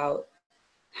bit about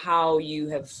how you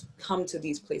have come to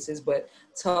these places, but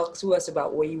talk to us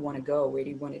about where you want to go. Where do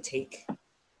you want to take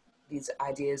these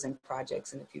ideas and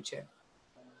projects in the future?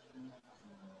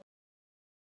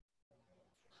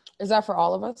 Is that for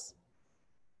all of us?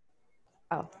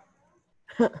 Oh.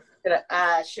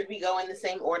 Should we go in the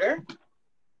same order?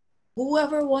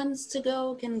 Whoever wants to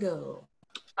go can go.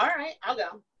 All right, I'll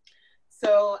go.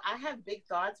 So I have big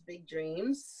thoughts, big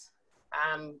dreams.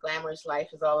 Glamorous life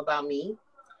is all about me.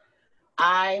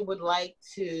 I would like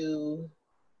to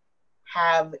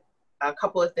have a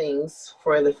couple of things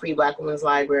for the Free Black Women's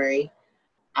Library.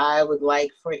 I would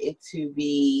like for it to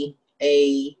be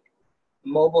a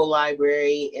mobile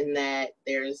library, in that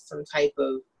there's some type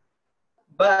of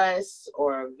bus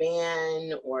or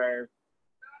van or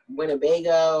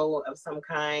Winnebago of some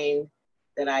kind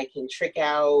that I can trick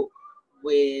out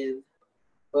with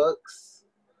books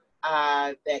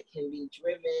that can be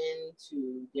driven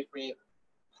to different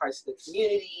parts of the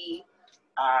community,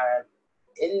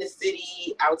 in the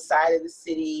city, outside of the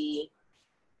city,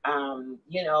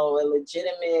 you know, a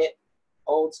legitimate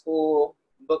old school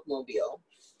bookmobile.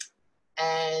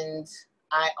 And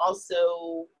I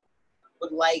also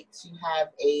would like to have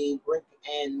a brick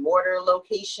and mortar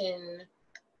location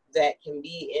that can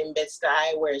be in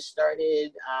Bed-Stuy, where it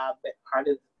started. But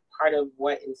part of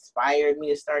what inspired me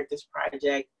to start this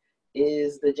project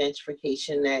is the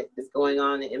gentrification that is going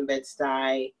on in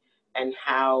Bed-Stuy, and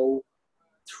how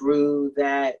through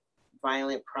that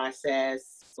violent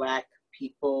process, Black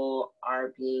people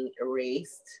are being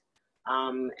erased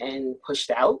and pushed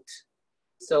out.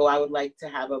 So I would like to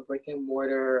have a brick and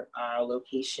mortar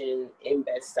location in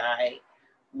Bed-Stuy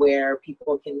where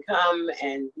people can come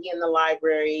and be in the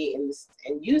library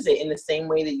and use it in the same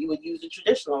way that you would use a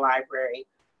traditional library,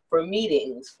 for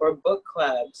meetings, for book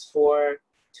clubs, for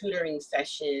tutoring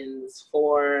sessions,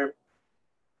 for,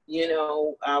 you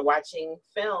know, watching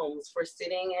films, for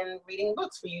sitting and reading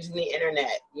books, for using the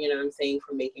internet, you know what I'm saying,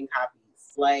 for making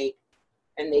copies. Like,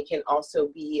 and they can also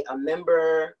be a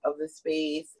member of the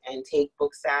space and take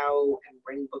books out and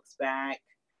bring books back.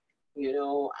 You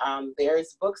know,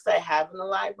 there's books I have in the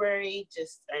library,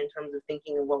 just in terms of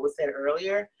thinking of what was said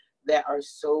earlier, that are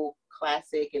so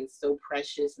classic and so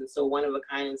precious and so one of a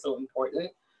kind and so important.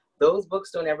 Those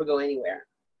books don't ever go anywhere.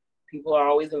 People are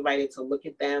always invited to look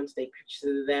at them, to take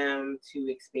pictures of them,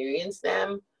 to experience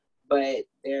them. But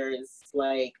there's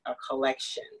like a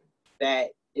collection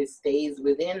that it stays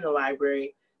within the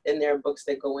library. Then there are books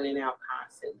that go in and out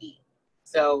constantly.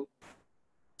 So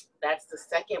that's the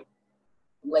second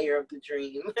layer of the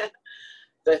dream.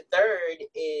 The third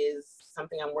is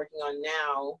something I'm working on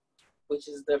now, which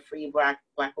is the Free Black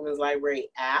Women's Library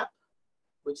app,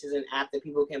 which is an app that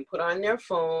people can put on their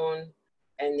phone,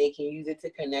 and they can use it to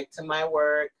connect to my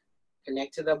work,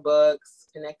 connect to the books,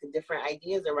 connect to different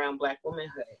ideas around Black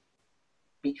womanhood.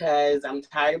 Because I'm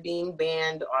tired of being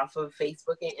banned off of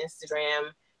Facebook and Instagram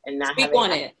and not Speak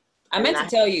on it. I meant to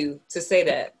tell you to say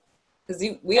that, because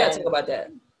we gotta talk about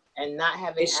that. And not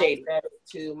having access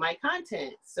to my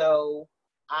content. So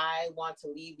I want to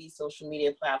leave these social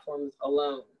media platforms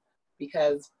alone,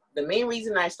 because the main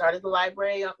reason I started the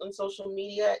library on social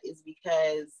media is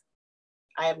because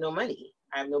I have no money.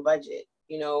 I have no budget.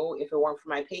 You know, if it weren't for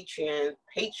my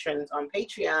patrons on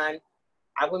Patreon,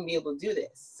 I wouldn't be able to do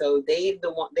this. So they're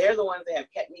the ones that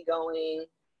have kept me going.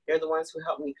 They're the ones who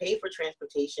helped me pay for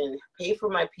transportation, pay for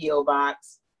my P.O.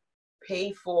 box,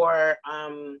 pay for,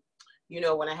 you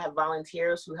know, when I have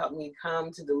volunteers who help me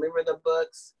come to deliver the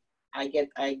books,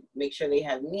 I make sure they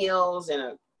have meals and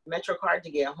a Metro card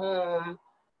to get home.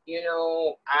 You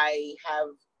know, I have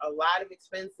a lot of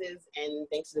expenses, and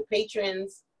thanks to the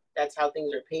patrons, that's how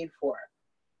things are paid for,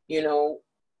 you know.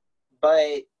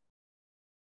 But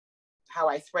how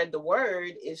I spread the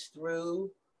word is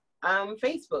through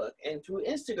Facebook and through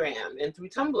Instagram and through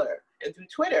Tumblr and through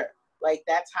Twitter. Like,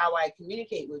 that's how I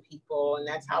communicate with people, and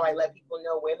that's how I let people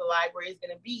know where the library is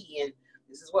going to be, and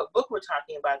this is what book we're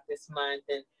talking about this month,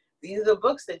 and these are the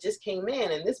books that just came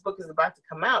in, and this book is about to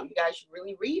come out. You guys should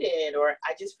really read it, or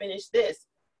I just finished this.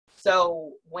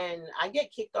 So when I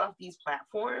get kicked off these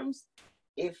platforms,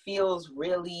 it feels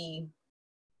really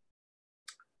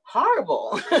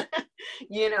horrible,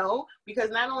 you know, because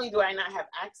not only do I not have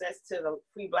access to the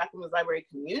Free Black Women's Library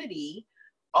community,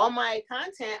 all my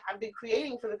content I've been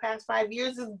creating for the past 5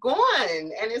 years is gone.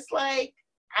 And it's like,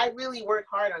 I really work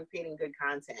hard on creating good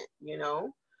content, you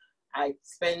know? I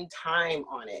spend time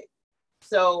on it.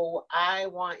 So I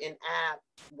want an app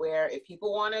where if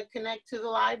people want to connect to the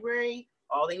library,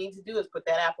 all they need to do is put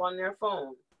that app on their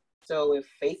phone. So if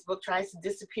Facebook tries to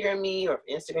disappear me, or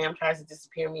if Instagram tries to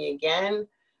disappear me again,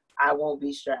 I won't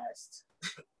be stressed.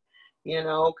 You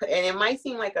know, and it might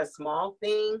seem like a small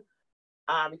thing,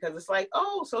 because it's like,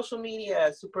 oh, social media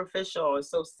is superficial,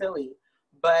 it's so silly.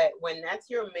 But when that's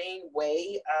your main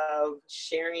way of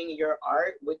sharing your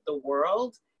art with the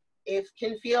world, it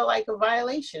can feel like a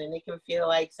violation, and it can feel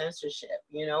like censorship,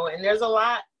 you know. And there's a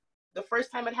lot, the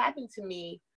first time it happened to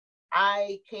me,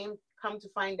 I come to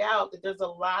find out that there's a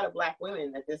lot of Black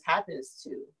women that this happens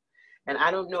to. And I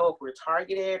don't know if we're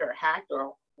targeted or hacked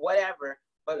or whatever,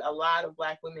 but a lot of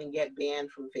Black women get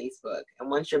banned from Facebook. And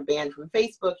once you're banned from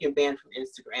Facebook, you're banned from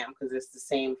Instagram, because it's the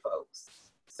same folks.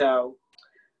 So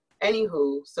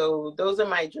anywho, so those are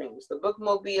my dreams: the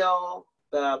bookmobile,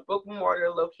 the book mortar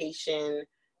location,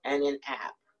 and an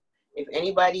app. If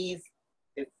anybody's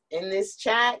in this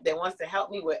chat that wants to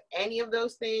help me with any of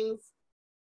those things,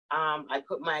 I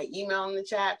put my email in the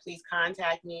chat. Please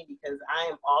contact me, because I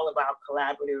am all about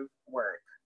collaborative work.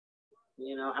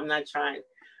 You know,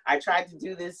 I tried to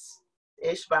do this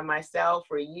ish by myself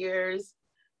for years.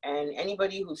 And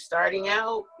anybody who's starting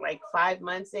out like 5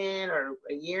 months in or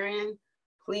a year in,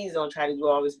 please don't try to do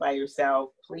all this by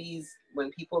yourself. Please,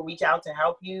 when people reach out to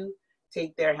help you,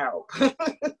 take their help.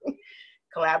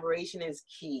 Collaboration is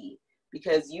key,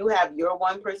 because you have your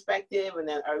one perspective, and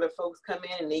then other folks come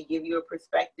in and they give you a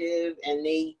perspective, and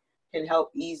they can help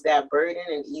ease that burden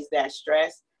and ease that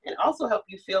stress, and also help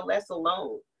you feel less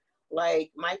alone.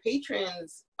 Like, my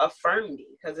patrons affirm me,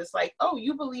 because it's like, oh,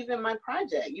 you believe in my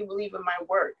project, you believe in my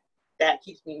work. That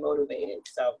keeps me motivated.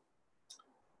 So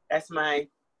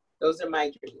those are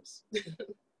my dreams.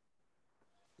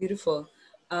 Beautiful.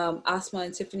 Asmaa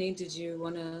and Tiffany, did you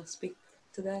want to speak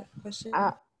to that question?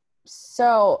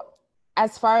 So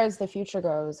as far as the future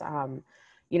goes,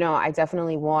 you know, I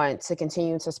definitely want to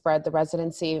continue to spread the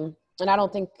residency. And I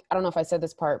don't know if I said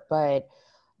this part, but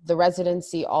the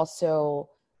residency also,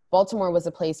 Baltimore was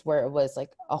a place where it was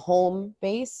like a home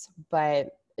base,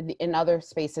 but in other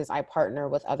spaces, I partner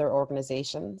with other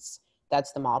organizations.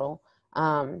 That's the model.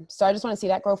 So I just want to see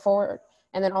that grow forward.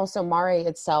 And then also MARE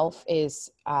itself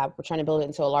is, we're trying to build it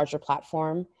into a larger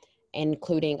platform,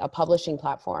 including a publishing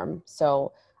platform.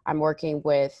 So I'm working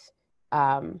with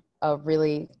a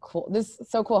really cool, this is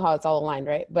so cool how it's all aligned,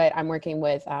 right? But I'm working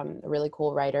with a really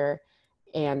cool writer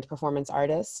and performance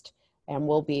artist, and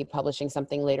we'll be publishing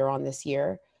something later on this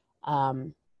year.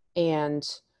 And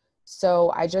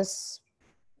so I just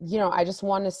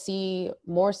want to see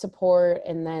more support,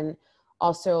 and then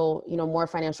also, you know, more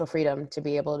financial freedom to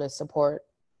be able to support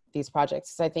these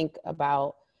projects. I think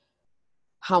about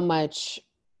the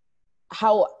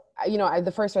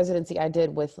first residency I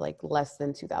did with like less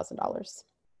than $2,000.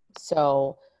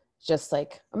 So just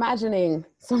like imagining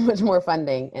so much more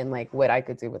funding and like what I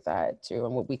could do with that too,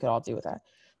 and what we could all do with that.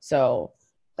 So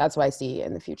that's what I see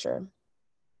in the future.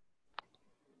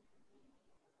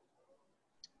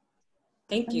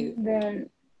 Thank you. And then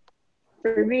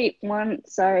for me,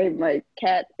 sorry, my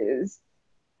cat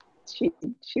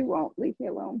she won't leave me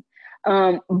alone.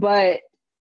 But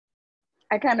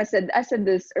I said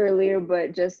this earlier,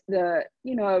 but just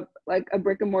like a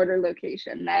brick and mortar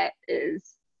location, that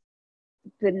is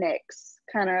the next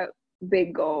kind of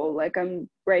big goal. Like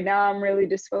right now I'm really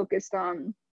just focused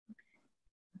on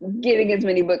getting as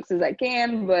many books as I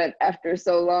can, but after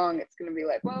so long, it's gonna be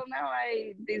like, well, now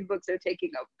these books are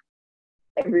taking up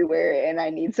everywhere, and I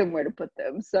need somewhere to put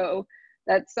them. So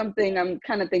that's something I'm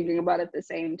kind of thinking about at the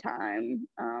same time,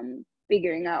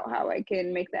 figuring out how I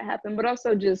can make that happen, but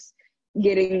also just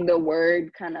getting the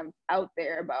word kind of out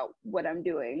there about what I'm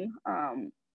doing.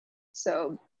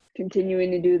 So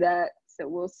continuing to do that. So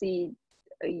we'll see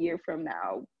a year from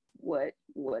now what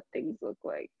things look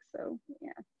like. So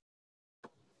yeah.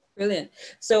 Brilliant.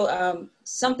 So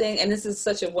something, and this is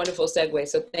such a wonderful segue.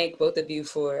 So thank both of you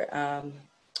for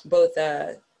both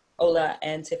Ola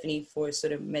and Tiffany for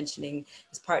sort of mentioning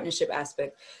this partnership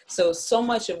aspect. So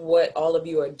much of what all of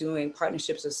you are doing,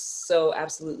 partnerships are so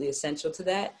absolutely essential to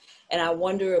that. And I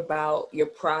wonder about your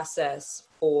process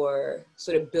for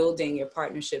sort of building your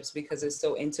partnerships, because it's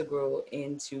so integral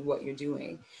into what you're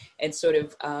doing. And sort of,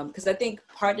 because I think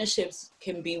partnerships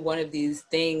can be one of these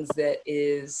things that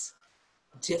is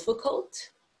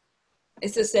difficult.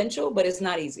 It's essential, but it's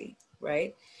not easy,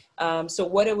 right? So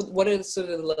what are sort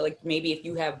of like, maybe if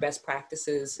you have best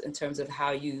practices in terms of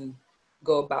how you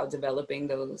go about developing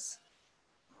those?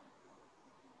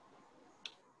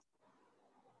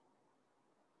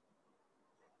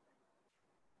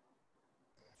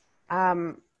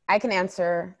 I can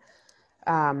answer.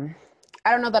 I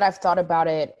don't know that I've thought about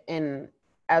it in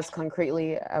as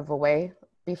concretely of a way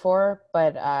before,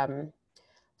 but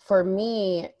for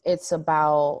me, it's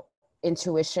about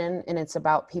intuition, and it's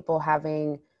about people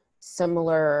having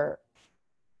similar,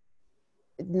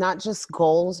 not just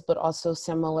goals, but also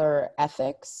similar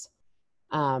ethics.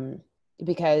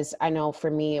 Because I know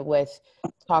for me, with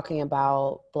talking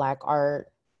about Black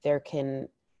art, there can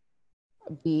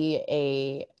be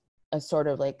a sort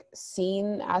of like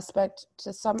scene aspect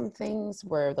to some things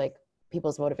where like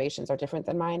people's motivations are different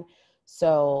than mine.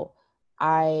 So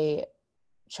I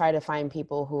try to find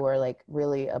people who are like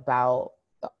really about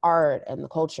the art and the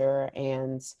culture,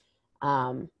 and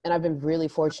I've been really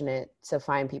fortunate to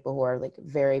find people who are like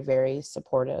very, very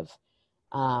supportive.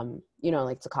 You know,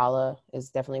 like Takala is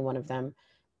definitely one of them.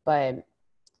 But,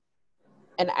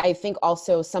 and I think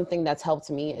also something that's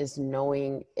helped me is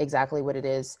knowing exactly what it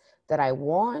is that I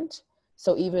want.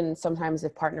 So even sometimes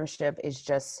if partnership is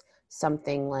just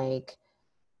something like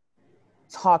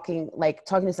talking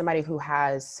to somebody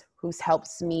who's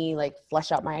helps me like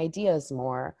flesh out my ideas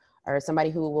more, or somebody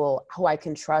who I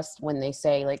can trust when they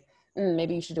say like,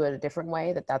 maybe you should do it a different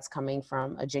way, that's coming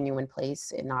from a genuine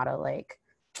place and not a like,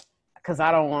 because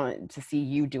I don't want to see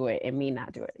you do it and me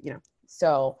not do it, you know?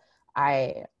 So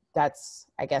that's,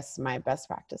 I guess, my best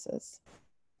practices.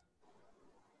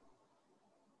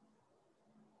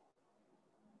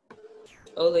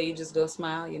 Ola, you just go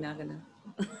smile. You're not gonna.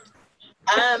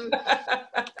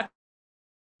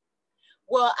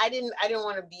 Well, I didn't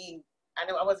want to be.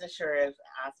 I wasn't sure if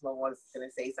Asmaa was going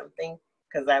to say something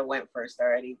because I went first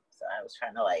already, so I was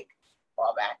trying to like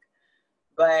fall back.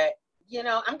 But you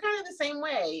know, I'm kind of the same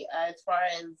way as far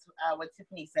as what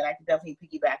Tiffany said. I could definitely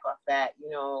piggyback off that. You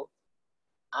know,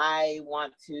 I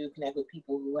want to connect with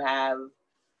people who have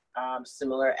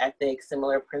similar ethics,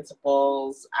 similar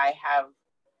principles. I have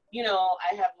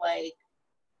like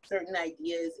certain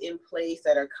ideas in place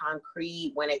that are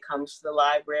concrete when it comes to the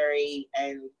library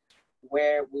and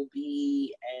where it will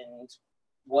be and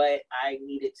what I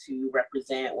needed to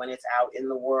represent when it's out in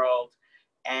the world.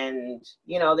 And,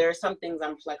 you know, there are some things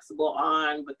I'm flexible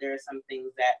on, but there are some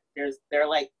things that there are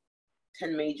like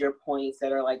 10 major points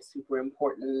that are like super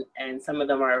important. And some of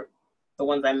them are the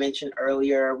ones I mentioned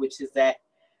earlier, which is that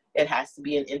it has to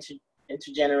be an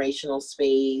intergenerational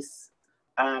space.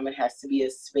 It has to be a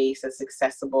space that's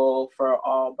accessible for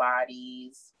all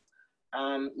bodies.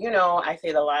 You know, I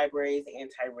say the library is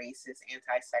anti-racist,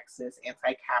 anti-sexist,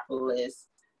 anti-capitalist.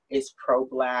 It's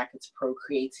pro-Black, it's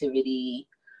pro-creativity,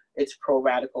 it's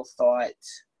pro-radical thought.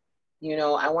 You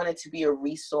know, I want it to be a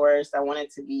resource. I want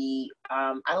it to be,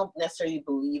 I don't necessarily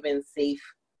believe in safe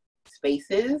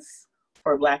spaces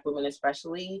for Black women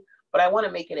especially, but I want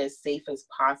to make it as safe as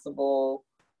possible.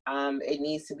 It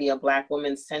needs to be a Black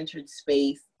woman-centered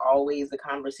space. Always the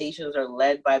conversations are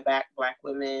led by Black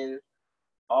women,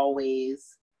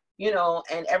 always, you know,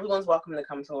 and everyone's welcome to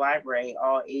come to the library.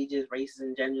 All ages, races,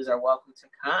 and genders are welcome to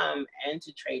come and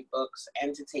to trade books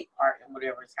and to take part in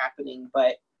whatever is happening.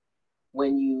 But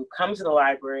when you come to the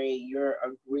library, you're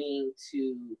agreeing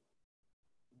to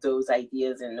those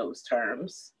ideas in those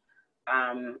terms.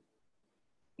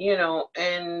 You know,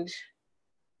 and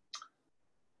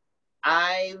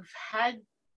I've had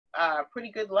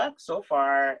pretty good luck so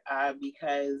far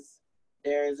because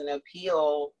there's an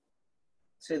appeal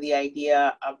to the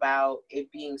idea about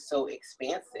it being so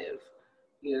expansive.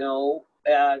 You know,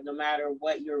 no matter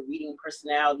what your reading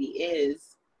personality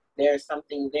is, there's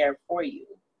something there for you.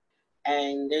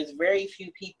 And there's very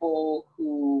few people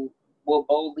who will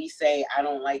boldly say, I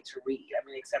don't like to read. I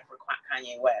mean, except for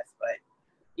Kanye West, but,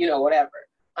 you know, whatever.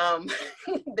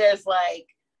 There's like,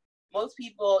 most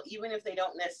people, even if they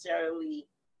don't necessarily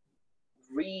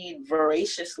read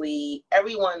voraciously,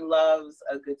 everyone loves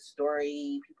a good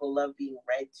story. People love being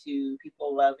read to.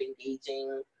 People love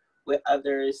engaging with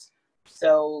others.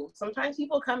 So sometimes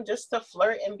people come just to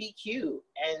flirt and be cute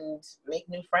and make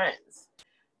new friends.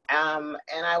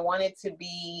 And I want it to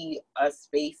be a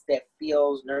space that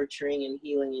feels nurturing and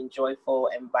healing and joyful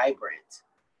and vibrant.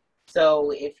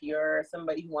 So if you're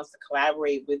somebody who wants to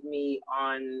collaborate with me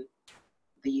on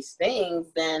these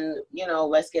things, then, you know,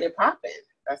 let's get it popping.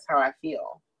 That's how I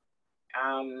feel.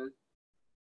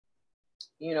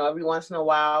 You know, every once in a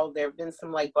while, there have been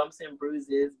some like bumps and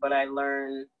bruises, but I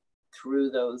learn through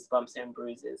those bumps and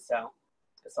bruises. So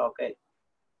it's all good.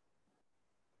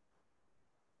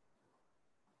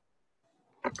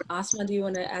 Asmaa, do you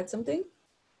want to add something?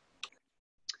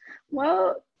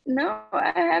 Well, no,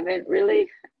 I haven't really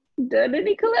done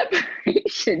any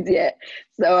collaborations yet.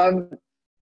 So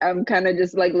I'm kind of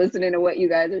just like listening to what you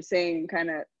guys are saying, kind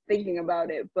of thinking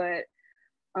about it. But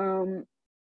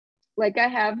like I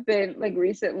have been like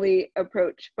recently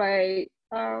approached by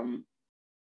the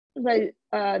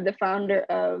founder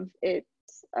of It's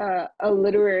it's a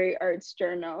literary arts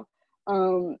journal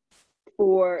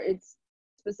it's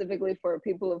specifically for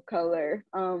people of color,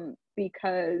 and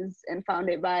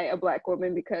founded by a Black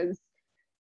woman, because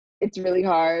it's really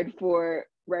hard for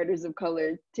writers of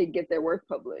color to get their work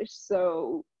published.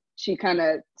 So she kind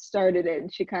of started it,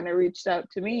 and she kind of reached out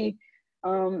to me.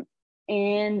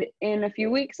 And in a few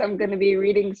weeks, I'm going to be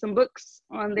reading some books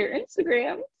on their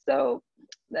Instagram. So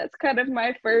that's kind of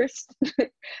my first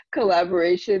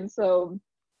collaboration. So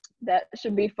that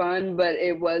should be fun. But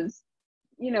it was,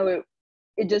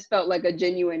 it just felt like a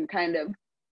genuine kind of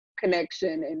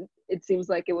connection. And it seems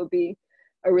like it would be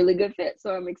a really good fit.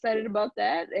 So I'm excited about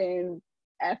that. And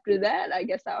after that, I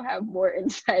guess I'll have more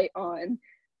insight on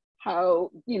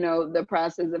how, the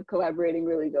process of collaborating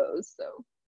really goes. So.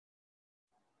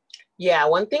 Yeah,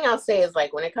 one thing I'll say is,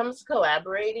 like, when it comes to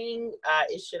collaborating,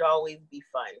 it should always be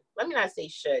fun. Let me not say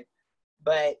should,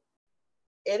 but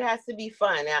it has to be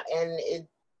fun. And it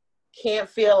can't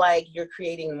feel like you're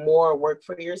creating more work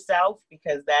for yourself,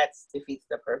 because that defeats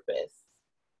the purpose.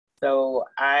 So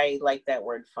I like that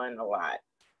word fun a lot.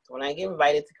 So when I get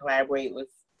invited to collaborate with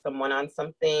someone on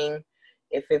something,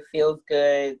 if it feels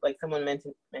good, like someone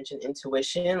mentioned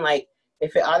intuition, like,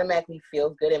 if it automatically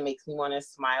feels good and makes me want to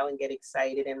smile and get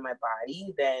excited in my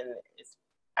body, then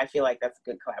I feel like that's a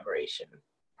good collaboration.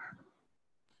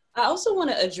 I also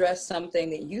want to address something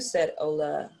that you said,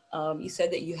 Ola. You said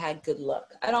that you had good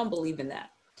luck. I don't believe in that,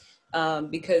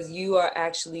 because you are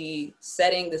actually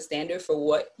setting the standard for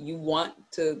what you want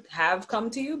to have come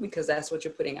to you, because that's what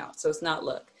you're putting out. So it's not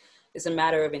luck. It's a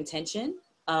matter of intention.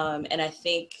 And I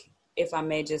think, if I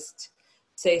may just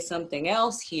say something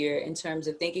else here, in terms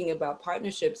of thinking about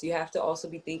partnerships, you have to also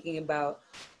be thinking about,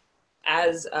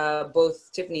 as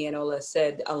both Tiffany and Ola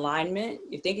said, alignment.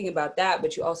 You're thinking about that,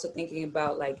 but you're also thinking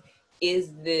about, like,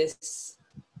 is this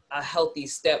a healthy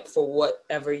step for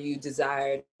whatever you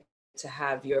desire to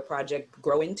have your project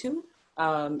grow into?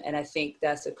 And I think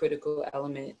that's a critical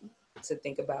element to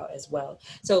think about as well.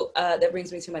 So that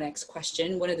brings me to my next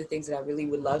question. One of the things that I really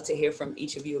would love to hear from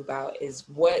each of you about is,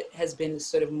 what has been the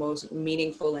sort of most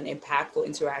meaningful and impactful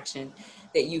interaction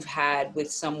that you've had with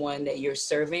someone that you're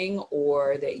serving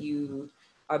or that you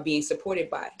are being supported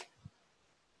by?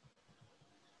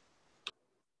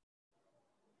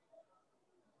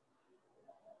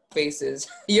 Faces,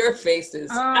 your faces.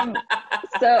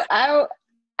 So I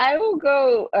will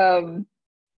go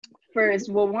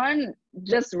first. Well, one,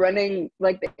 just running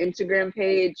like the Instagram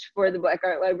page for the Black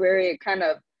Art Library,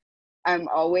 I'm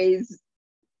always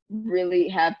really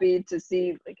happy to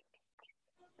see like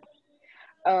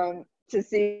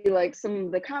some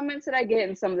of the comments that I get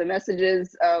and some of the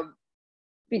messages,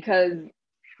 because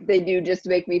they do just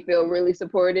make me feel really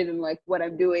supported, and like what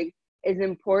I'm doing is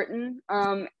important.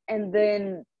 And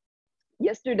then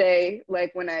yesterday,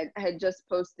 like when I had just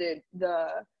posted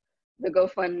the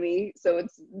GoFundMe, so it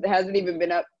hasn't even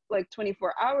been up like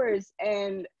 24 hours,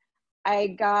 and I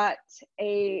got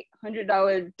a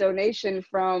 $100 donation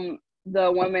from the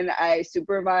woman I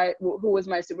supervised, who was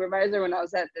my supervisor when I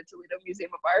was at the Toledo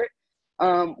Museum of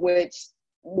Art, which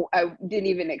I didn't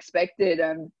even expect it.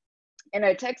 And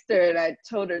I texted her and I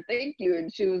told her thank you,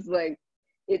 and she was like,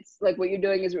 it's like, what you're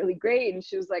doing is really great. And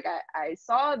she was like, I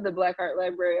saw the Black Art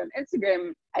Library on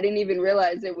Instagram. I didn't even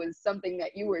realize it was something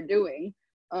that you were doing.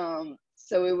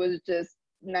 So it was just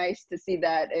nice to see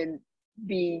that and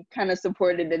be kind of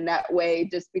supported in that way,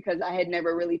 just because I had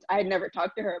never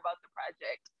talked to her about the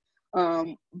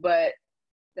project. But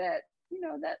that,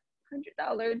 that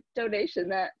 $100 donation,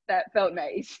 that felt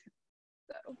nice.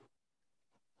 So.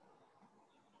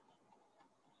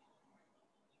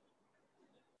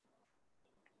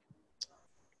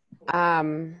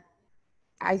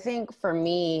 I think for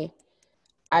me,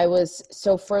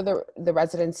 for the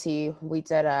residency, we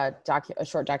did a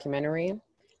short documentary,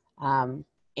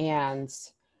 and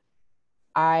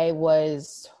I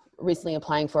was recently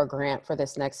applying for a grant for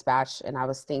this next batch, and I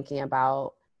was thinking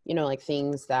about, like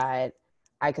things that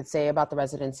I could say about the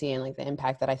residency and like the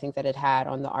impact that I think that it had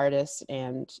on the artists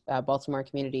and Baltimore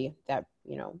community that,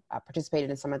 participated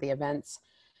in some of the events.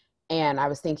 And I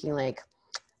was thinking, like,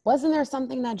 wasn't there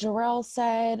something that Jarrell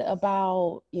said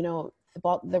about,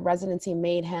 the residency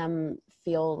made him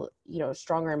feel,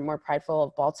 stronger and more prideful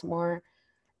of Baltimore?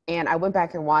 And I went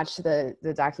back and watched the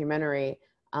documentary,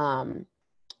 and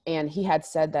he had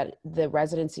said that the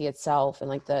residency itself and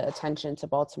like the attention to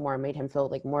Baltimore made him feel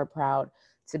like more proud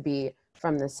to be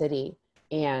from the city,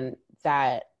 and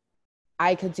that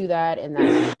I could do that, and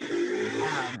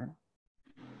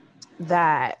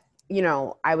that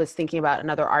I was thinking about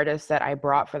another artist that I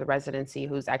brought for the residency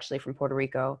who's actually from Puerto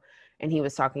Rico, and he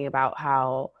was talking about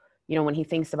how, when he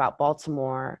thinks about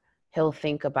Baltimore, he'll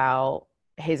think about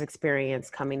his experience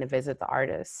coming to visit the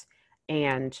artists.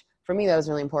 And for me, that was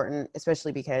really important,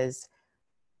 especially because,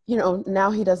 you know,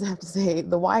 now he doesn't have to say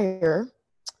The Wire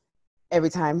every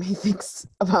time he thinks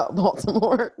about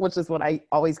Baltimore, which is what I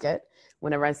always get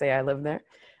whenever I say I live there.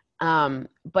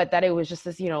 But that it was just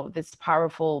this, you know, this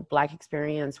powerful Black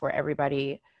experience where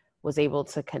everybody was able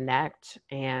to connect.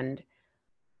 And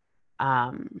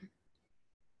I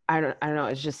don't know,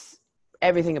 it's just,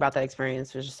 everything about that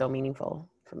experience was just so meaningful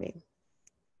for me.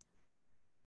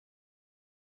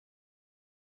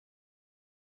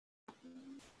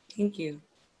 Thank you.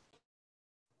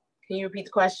 Can you repeat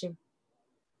the question?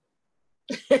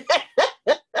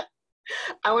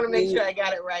 I want to make sure I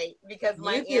got it right, because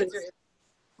my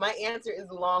answer is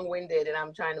long-winded, and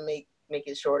I'm trying to make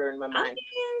it shorter in my mind.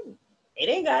 It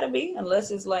ain't gotta be,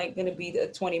 unless it's like gonna be a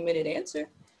 20-minute answer.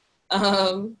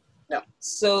 No.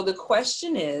 So the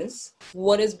question is,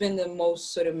 what has been the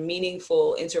most sort of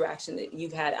meaningful interaction that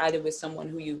you've had, either with someone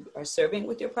who you are serving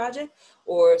with your project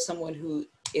or someone who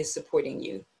is supporting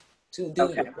you to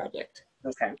do your project?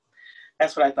 Okay.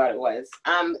 That's what I thought it was.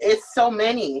 It's so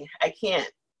many. I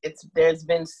can't. There's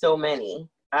been so many.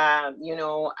 You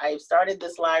know, I started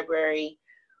this library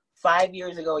 5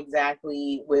 years ago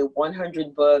exactly with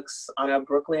 100 books on a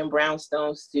Brooklyn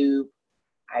brownstone stoop.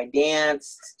 I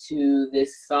danced to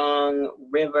this song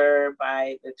River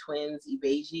by the twins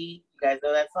Ibeji. You guys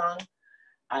know that song?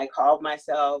 I called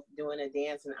myself doing a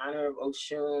dance in honor of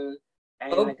Oshun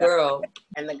and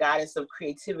the goddess of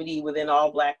creativity within all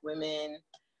Black women.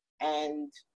 And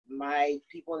my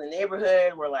people in the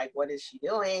neighborhood were like, what is she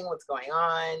doing? What's going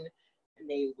on? And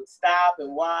they would stop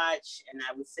and watch. And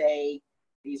I would say,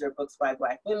 these are books by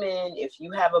Black women. If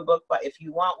you have a book, if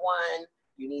you want one,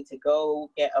 you need to go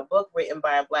get a book written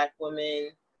by a Black woman,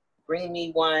 bring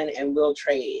me one, and we'll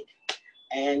trade.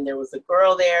 And there was a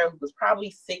girl there who was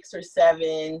probably 6 or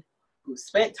 7, who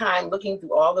spent time looking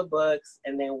through all the books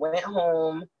and then went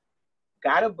home,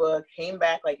 got a book, came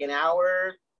back like an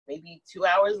hour, maybe 2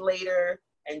 hours later,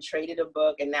 and traded a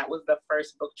book. And that was the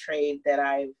first book trade that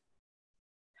I've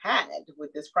had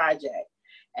with this project.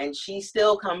 And she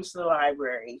still comes to the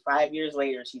library 5 years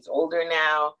later. She's older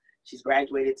now. She's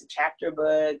graduated to chapter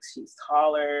books. She's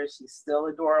taller. She's still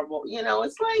adorable. You know,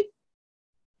 it's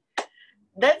like,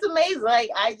 that's amazing.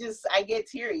 Like, I get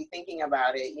teary thinking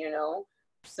about it, you know?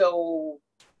 So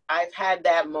I've had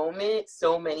that moment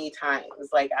so many times.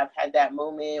 Like, I've had that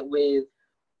moment with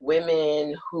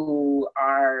women who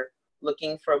are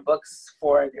looking for books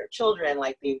for their children.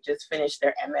 Like, they've just finished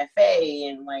their MFA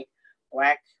in like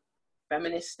Black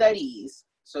feminist studies.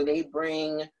 So they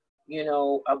bring, you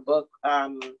know, a book,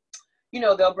 you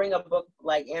know, they'll bring a book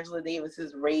like Angela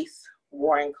Davis's Race,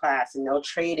 War, and Class, and they'll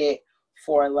trade it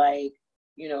for like,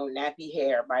 you know, Nappy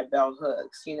Hair by Bell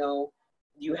Hooks. You know,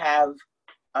 you have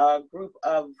a group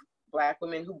of Black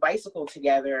women who bicycle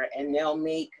together, and they'll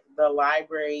make the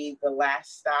library the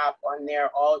last stop on their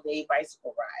all-day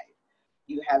bicycle ride.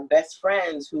 You have best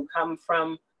friends who come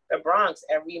from the Bronx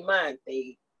every month.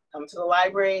 They come to the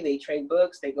library, they trade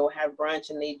books, they go have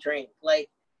brunch, and they drink. Like,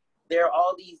 there are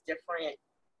all these different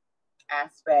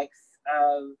aspects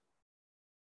of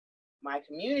my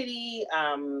community,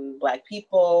 Black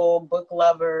people, book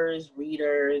lovers,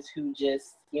 readers who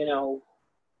just, you know,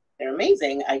 they're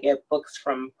amazing. I get books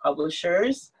from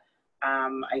publishers.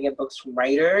 I get books from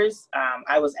writers.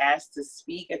 I was asked to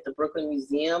speak at the Brooklyn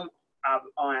Museum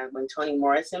on when Toni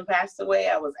Morrison passed away.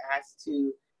 I was asked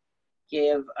to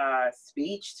give a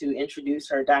speech to introduce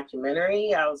her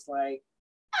documentary. I was like,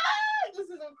 this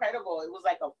is incredible. It was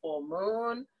like a full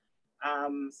moon.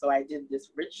 So I did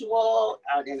this ritual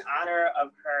in honor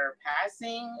of her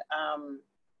passing.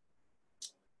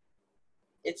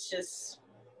 It's just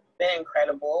been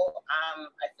incredible.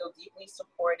 I feel deeply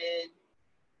supported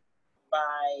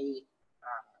by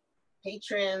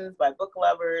patrons, by book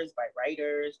lovers, by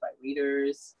writers, by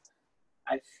readers.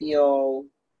 I feel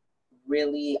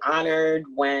really honored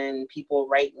when people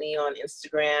write me on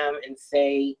Instagram and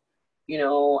say, you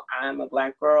know, I'm a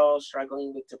Black girl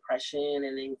struggling with depression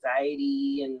and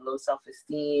anxiety and low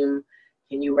self-esteem.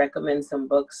 Can you recommend some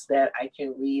books that I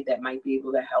can read that might be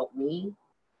able to help me?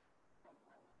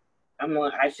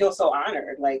 I feel so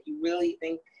honored. Like, you really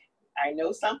think I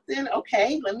know something?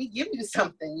 Okay, let me give you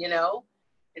something, you know?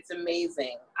 It's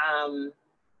amazing.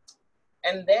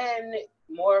 And then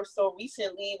more so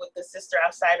recently with the Sister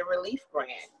Outsider Relief Grant,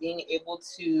 being able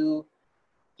to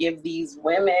give these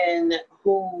women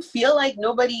who feel like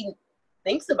nobody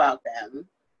thinks about them,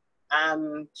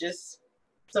 just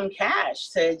some cash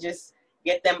to just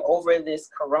get them over this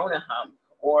Corona hump,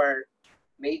 or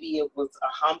maybe it was a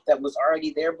hump that was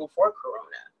already there before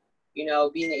Corona. you know,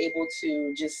 being able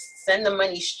to just send the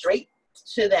money straight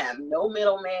to them, no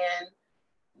middleman,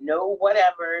 no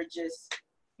whatever, just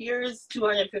here's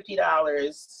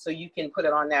 $250 so you can put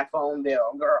it on that phone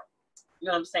bill, girl. You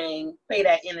know what I'm saying? Pay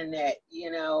that internet,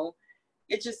 you know,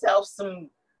 get yourself some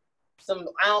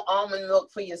almond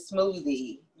milk for your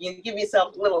smoothie. You give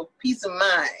yourself a little peace of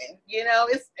mind, you know,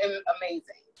 it's amazing.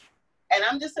 And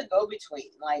I'm just a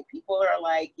go-between. Like, people are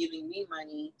like giving me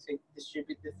money to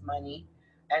distribute this money.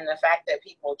 And the fact that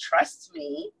people trust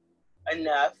me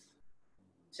enough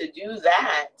to do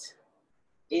that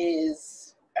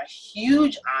is a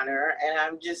huge honor. And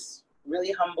I'm just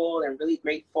really humbled and really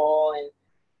grateful. And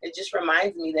it just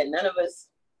reminds me that none of us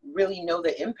really know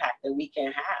the impact that we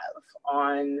can have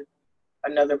on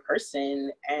another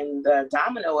person, and the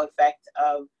domino effect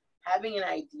of having an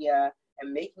idea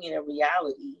and making it a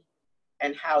reality,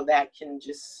 and how that can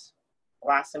just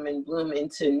blossom and bloom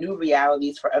into new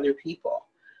realities for other people.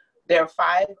 There are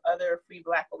 5 other Free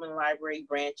Black Women Library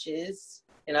branches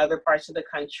in other parts of the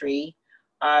country,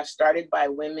 started by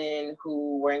women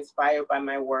who were inspired by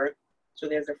my work. So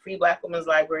there's a Free Black Women's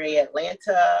Library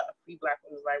Atlanta, a Free Black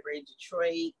Women's Library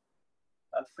Detroit,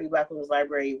 a Free Black Women's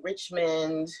Library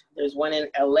Richmond, there's one in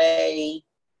LA,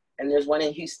 and there's one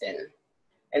in Houston.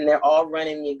 And they're all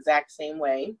running the exact same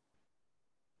way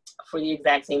for the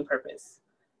exact same purpose.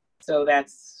 So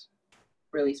that's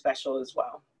really special as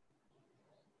well.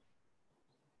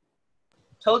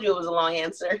 Told you it was a long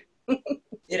answer.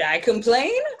 Did I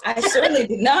complain? I certainly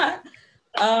did not.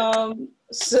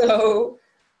 So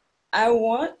I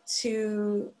want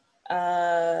to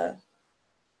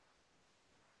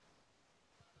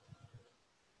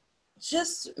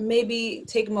just maybe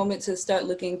take a moment to start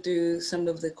looking through some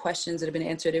of the questions that have been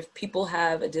answered. If people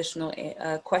have additional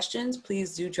questions,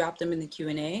 please do drop them in the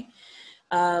Q&A.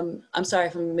 I'm sorry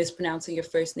if I'm mispronouncing your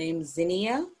first name.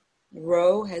 Zinnia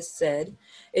Rowe has said,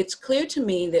 it's clear to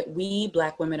me that we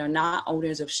Black women are not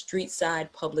owners of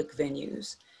street-side public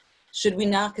venues. Should we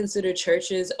not consider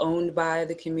churches owned by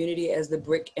the community as the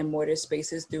brick and mortar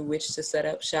spaces through which to set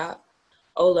up shop?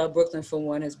 Ola, Brooklyn, for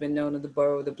one, has been known as the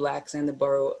borough of the Blacks and the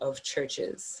borough of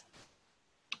churches.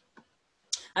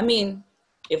 I mean,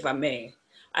 if I may,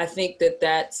 I think that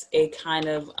that's a kind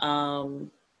of,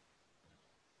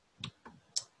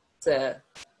 it's a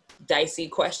dicey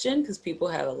question because people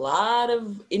have a lot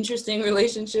of interesting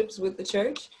relationships with the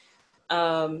church.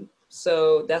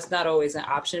 So that's not always an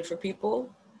option for people.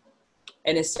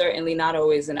 And it's certainly not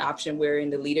always an option wherein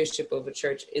the leadership of a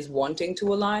church is wanting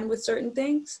to align with certain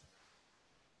things.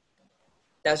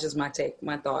 That's just my take,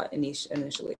 my thought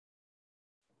initially.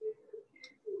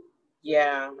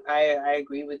 Yeah, I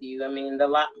agree with you. I mean,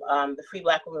 the Free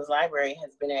Black Women's Library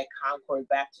has been at Concord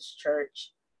Baptist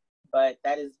Church, but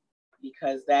that is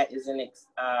because that is an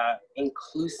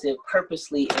inclusive,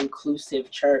 purposely inclusive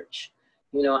church.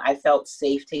 You know, I felt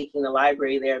safe taking the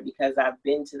library there because I've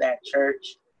been to that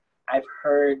church. I've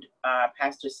heard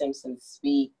Pastor Simpson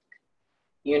speak.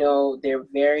 You know, they're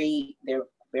very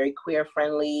queer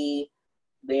friendly.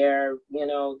 They're, you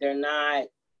know, they're not,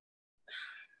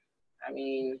 I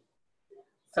mean,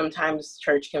 sometimes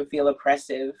church can feel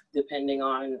oppressive depending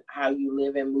on how you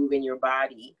live and move in your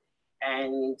body.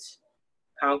 And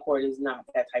Concord is not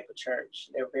that type of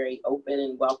church. They're very open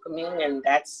and welcoming. And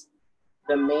that's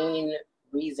the main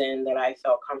reason that I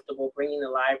felt comfortable bringing the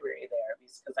library there,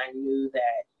 because I knew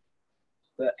that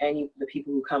the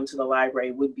people who come to the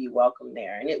library would be welcome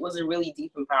there. And it was a really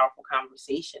deep and powerful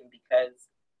conversation because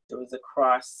there was a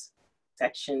cross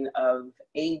section of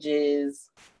ages,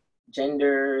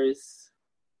 genders,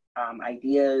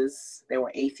 ideas. There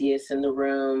were atheists in the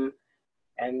room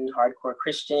and hardcore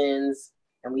Christians.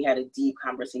 And we had a deep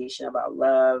conversation about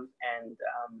love and,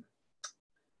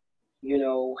 you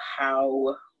know,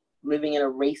 how living in a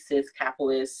racist,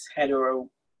 capitalist, hetero,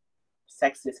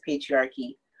 sexist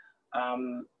patriarchy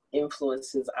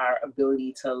influences our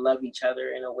ability to love each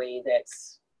other in a way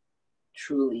that's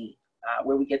truly,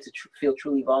 where we get to feel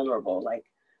truly vulnerable. Like,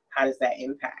 how does that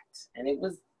impact? And it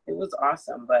was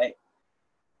awesome. But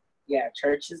yeah,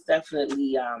 church is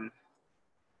definitely,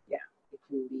 it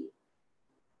can be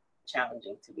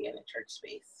challenging to be in a church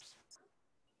space.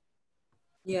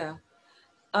 Yeah.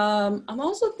 I'm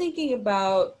also thinking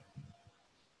about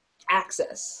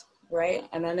access, right?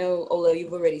 And I know, Ola,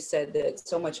 you've already said that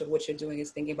so much of what you're doing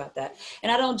is thinking about that.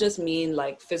 And I don't just mean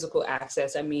like physical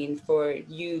access. I mean, for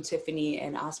you, Tiffany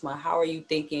and Asmaa, how are you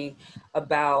thinking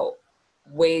about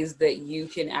ways that you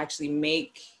can actually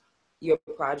make your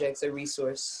projects a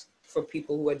resource for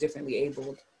people who are differently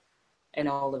abled and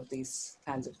all of these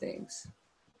kinds of things?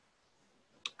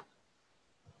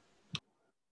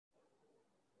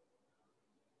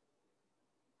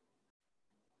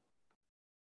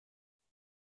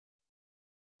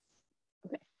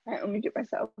 All right, let me get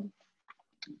myself.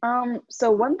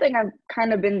 So one thing I've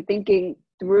kind of been thinking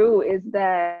through is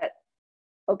that,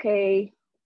 okay,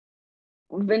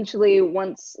 eventually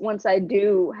once I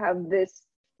do have this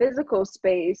physical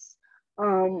space,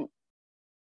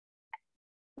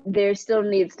 there still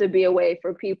needs to be a way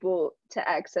for people to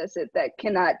access it that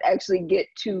cannot actually get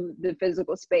to the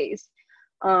physical space.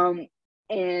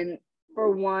 And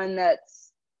for one,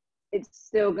 it's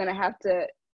still gonna have to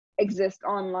exist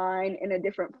online in a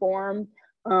different form,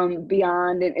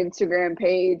 beyond an Instagram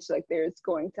page. Like there's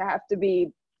going to have to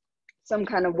be some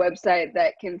kind of website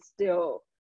that can still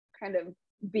kind of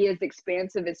be as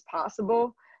expansive as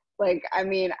possible. Like, I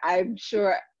mean, I'm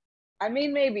sure, I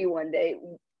mean, maybe one day,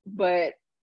 but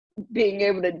being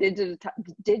able to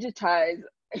digitize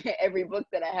every book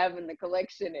that I have in the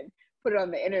collection and put it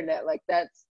on the internet, like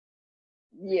that's,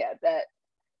 yeah, that,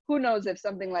 who knows if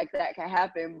something like that can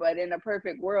happen, but in a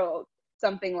perfect world,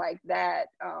 something like that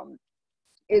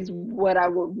is what I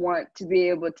would want to be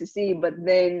able to see. But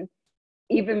then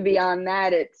even beyond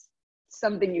that, it's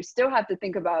something you still have to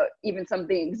think about, even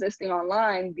something existing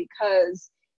online, because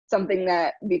something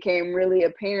that became really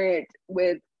apparent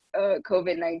with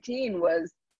COVID-19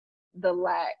 was the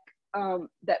lack,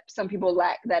 that some people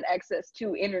lack that access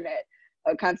to internet,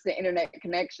 a constant internet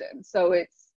connection. So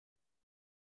it's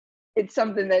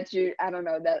something that I don't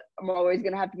know, that I'm always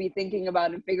gonna have to be thinking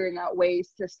about and figuring out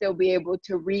ways to still be able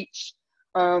to reach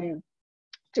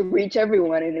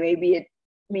everyone. And maybe it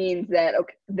means that,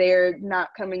 okay, they're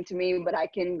not coming to me, but I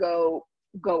can go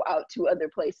out to other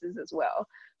places as well.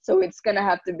 So it's gonna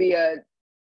have to be a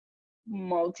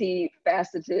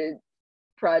multifaceted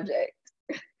project.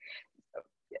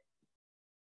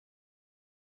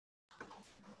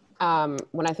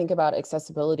 When I think about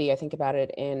accessibility, I think about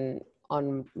it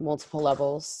on multiple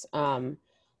levels.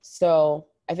 So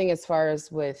I think as far as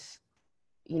with,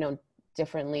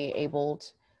 differently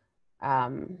abled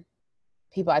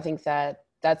people, I think that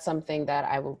that's something that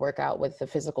I would work out with the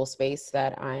physical space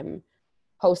that I'm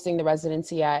hosting the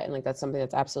residency at. And like, that's something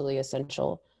that's absolutely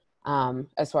essential,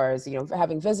 as far as,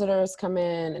 having visitors come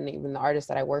in and even the artists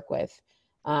that I work with.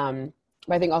 But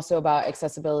I think also about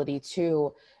accessibility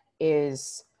too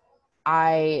is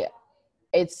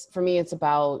for me, it's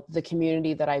about the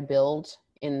community that I build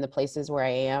in the places where I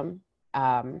am.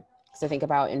 So I think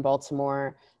about in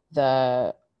Baltimore,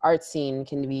 the art scene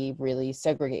can be really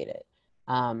segregated,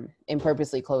 and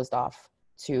purposely closed off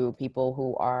to people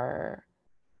who are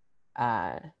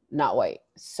not white.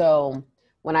 So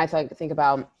when I think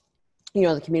about,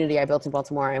 the community I built in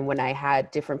Baltimore, and when I had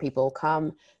different people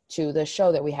come to the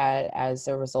show that we had as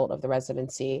a result of the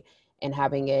residency, and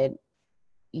having it,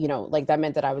 like that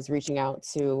meant that I was reaching out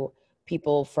to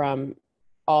people from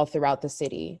all throughout the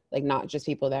city, like not just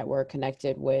people that were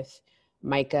connected with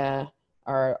MICA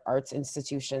or arts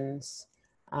institutions.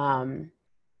 And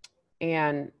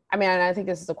I mean, and I think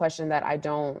this is a question that I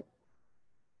don't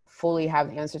fully have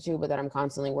the answer to, but that I'm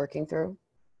constantly working through.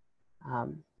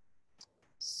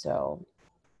 So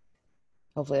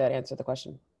hopefully that answered the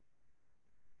question.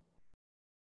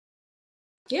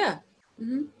 Yeah.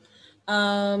 Mm-hmm.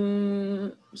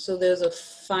 So there's a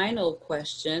final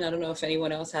question. I don't know if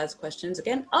anyone else has questions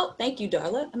again. Oh, thank you,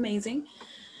 Darla. Amazing.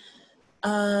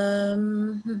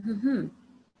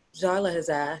 Darla has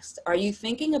asked, are you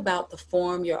thinking about the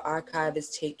form your archive is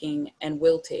taking and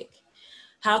will take?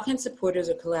 How can supporters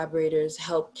or collaborators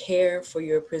help care for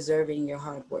your preserving your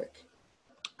hard work?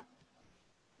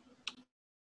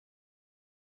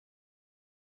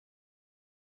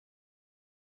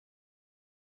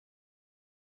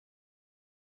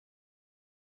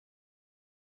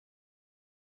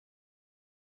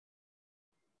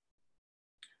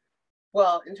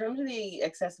 Well, in terms of the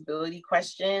accessibility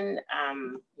question,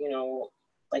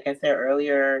 like I said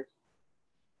earlier,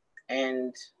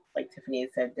 and like Tiffany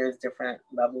had said, there's different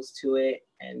levels to it.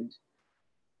 And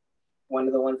one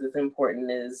of the ones that's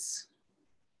important is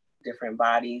different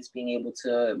bodies being able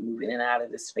to move in and out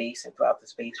of the space and throughout the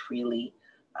space freely,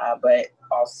 but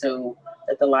also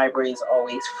that the library is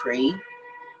always free.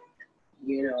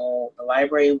 The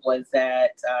library was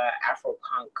at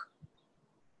Afropunk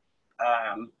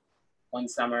one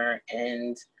summer,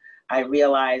 and I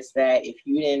realized that if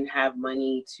you didn't have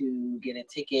money to get a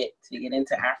ticket to get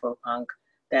into Afropunk,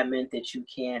 that meant that you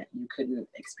couldn't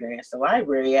experience the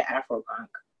library at Afropunk.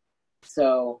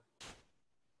 So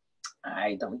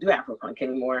I don't do Afropunk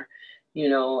anymore,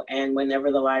 and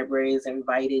whenever the library is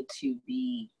invited to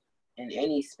be in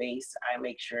any space, I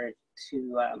make sure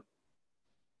to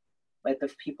let the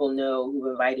people know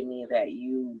who invited me that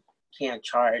you can't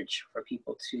charge for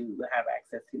people to have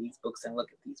access to these books and look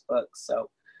at these books. So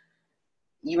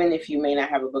even if you may not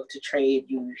have a book to trade,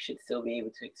 you should still be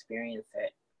able to experience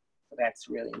it. So that's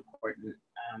really important.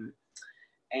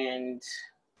 And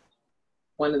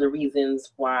one of the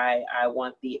reasons why I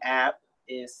want the app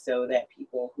is so that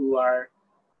people who are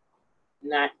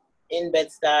not in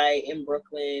Bed-Stuy, in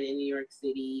Brooklyn, in New York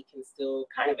City can still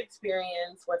kind of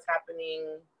experience what's happening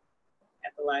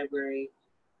at the library.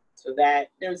 So that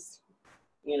there's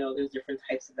different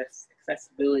types of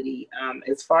accessibility.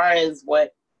 As far as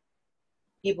what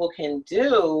people can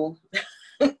do,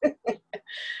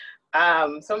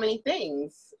 so many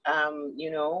things.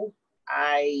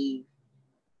 I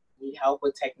need help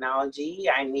with technology.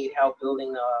 I need help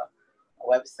building a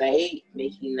website,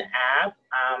 making the app.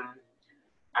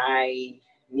 I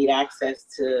need access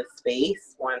to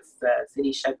space once the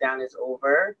city shutdown is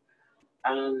over.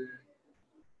 I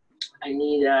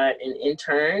need an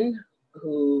intern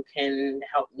who can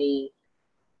help me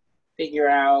figure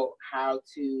out how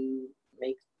to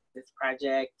make this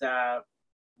project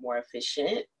more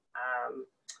efficient.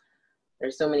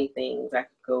 There's so many things. I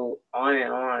could go on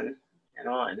and on and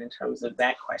on in terms of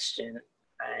that question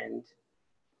and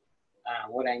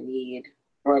what I need.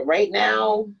 But right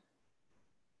now,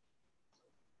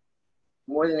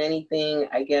 more than anything,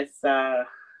 I guess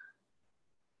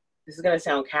this is gonna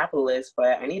sound capitalist,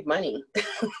 but I need money.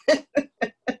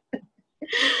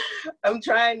 I'm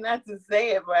trying not to say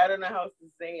it, but I don't know how else to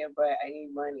say it, but I need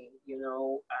money,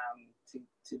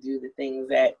 to do the things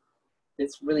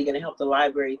that's really gonna help the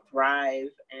library thrive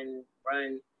and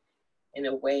run in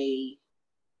the way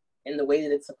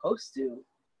that it's supposed to,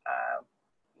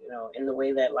 in the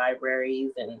way that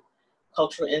libraries and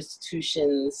cultural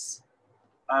institutions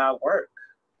work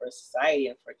for society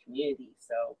and for community.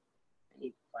 So I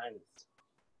need funds.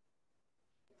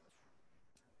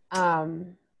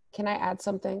 Can I add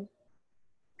something?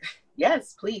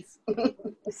 Yes, please.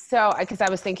 So, because I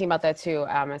was thinking about that too,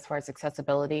 as far as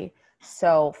accessibility.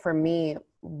 So for me,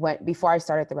 before I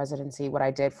started the residency, what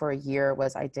I did for a year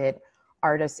was I did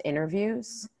artist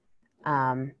interviews.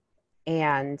 And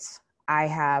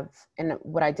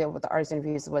what I did with the artist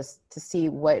interviews was to see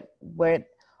what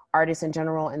artists in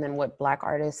general, and then what Black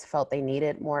artists felt they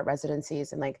needed more at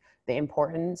residencies, and like the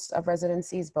importance of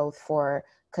residencies, both for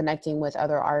connecting with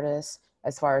other artists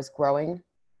as far as growing.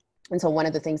 And so one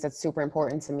of the things that's super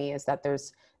important to me is that the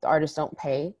artists don't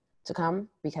pay to come,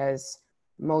 because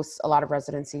a lot of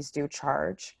residencies do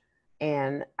charge.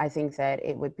 And I think that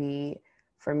it would be,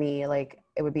 for me, like,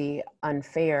 it would be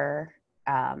unfair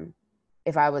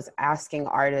if I was asking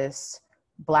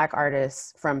Black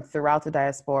artists from throughout the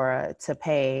diaspora to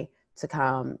pay to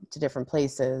come to different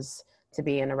places to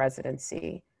be in a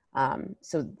residency.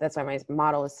 So that's why my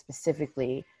model is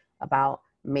specifically about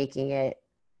making it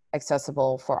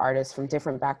accessible for artists from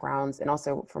different backgrounds, and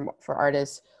also for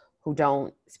artists who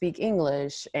don't speak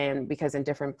English, and because in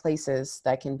different places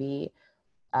that can be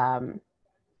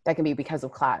because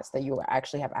of class, that you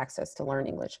actually have access to learn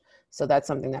English. So that's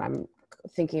something that I'm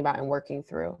thinking about and working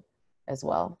through as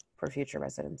well for future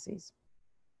residencies.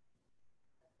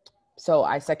 So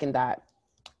I second that.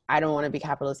 I don't want to be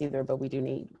capitalist either, but we do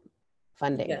need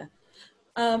funding. Yeah.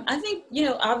 I think,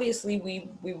 obviously we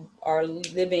are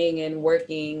living and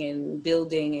working and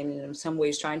building and in some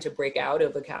ways trying to break out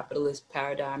of a capitalist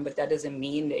paradigm, but that doesn't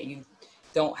mean that you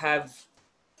don't have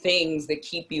things that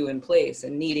keep you in place,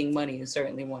 and needing money is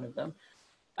certainly one of them.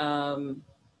 I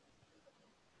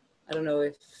don't know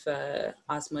if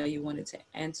Asmaa, you wanted to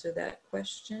answer that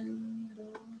question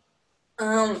at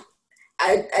all?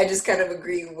 I just kind of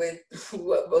agree with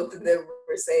what both of them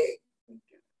were saying.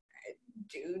 I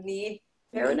do need.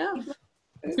 Fair enough.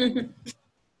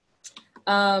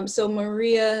 So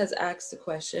Maria has asked a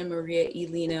question, Maria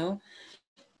Elino.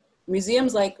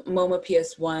 Museums like MoMA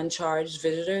PS1 charge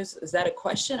visitors. Is that a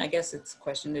question? I guess it's a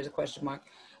question, there's a question mark.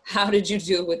 How did you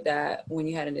deal with that when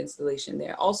you had an installation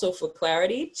there? Also, for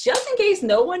clarity, just in case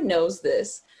no one knows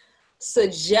this,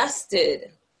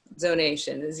 suggested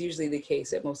donation is usually the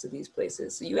case at most of these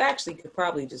places. So you actually could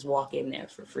probably just walk in there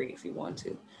for free if you want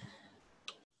to.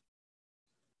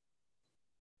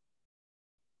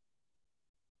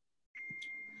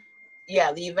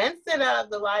 Yeah, the events that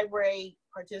the library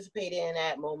participated in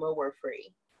at MoMA were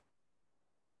free.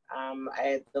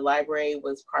 The library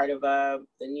was part of the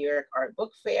New York Art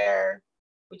Book Fair,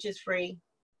 which is free.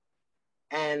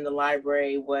 And the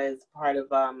library was part of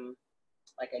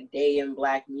like a Day in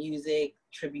Black Music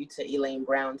tribute to Elaine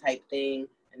Brown type thing,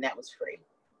 and that was free.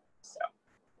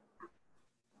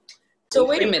 So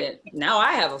wait a minute, now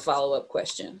I have a follow-up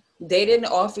question. They didn't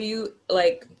offer you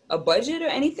like a budget or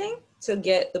anything to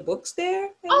get the books there?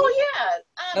 Oh yeah.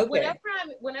 Okay.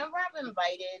 Whenever I'm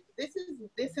invited, this is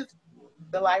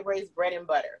the library's bread and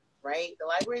butter, right? The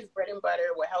library's bread and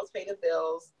butter, what helps pay the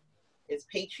bills is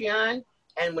Patreon.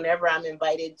 And whenever I'm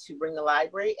invited to bring the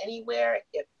library anywhere,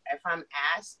 if I'm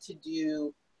asked to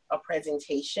do a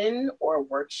presentation or a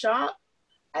workshop,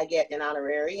 I get an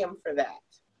honorarium for that.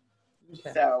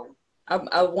 Okay. So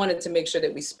I wanted to make sure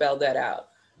that we spell that out.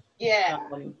 Yeah,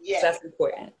 So that's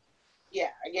important. Yeah,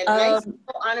 I get a nice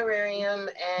honorarium,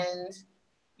 and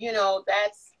you know,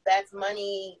 that's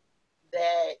money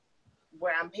that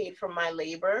where I'm paid for my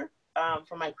labor,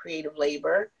 for my creative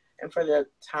labor, and for the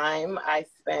time I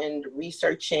spend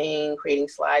researching, creating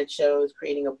slideshows,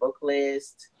 creating a book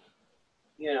list.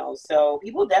 You know, so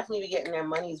people definitely be getting their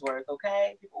money's worth.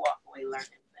 Okay, people walk away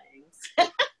learning things.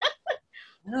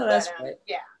 No, that's right.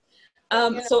 Yeah.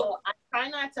 So I try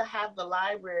not to have the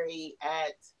library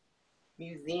at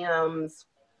museums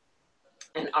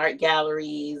and art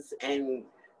galleries and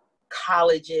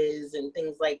colleges and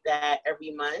things like that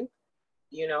every month.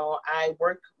 You know, I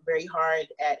work very hard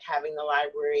at having the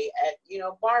library at, you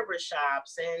know,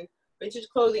 barbershops and vintage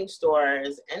clothing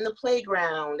stores and the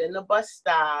playground and the bus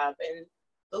stop and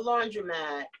the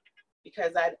laundromat,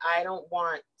 because I don't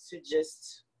want to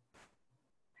just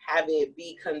have it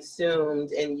be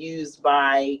consumed and used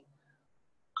by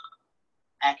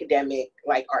academic,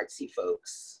 like artsy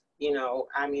folks. You know,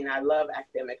 I mean, I love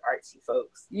academic artsy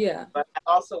folks. Yeah. But I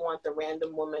also want the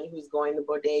random woman who's going to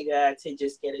bodega to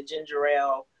just get a ginger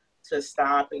ale to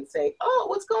stop and say, "Oh,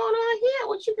 what's going on here?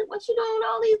 What you doing with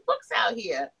all these books out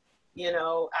here?" You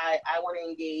know, I want to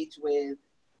engage with.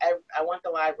 I want the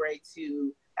library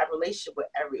to have a relationship with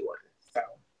everyone. So,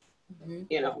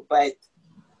 you know, but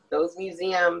those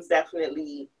museums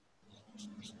definitely.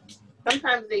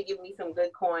 Sometimes they give me some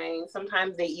good coins.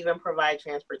 Sometimes they even provide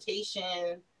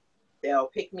transportation. They'll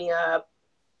pick me up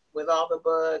with all the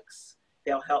books.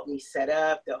 They'll help me set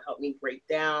up. They'll help me break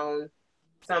down.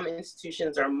 Some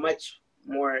institutions are much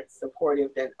more supportive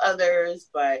than others,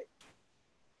 but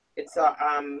it's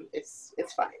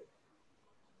fine.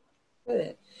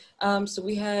 Good. So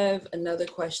we have another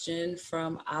question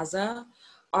from Aza.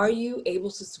 Are you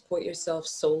able to support yourself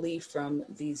solely from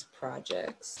these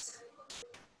projects?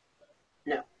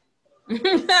 No.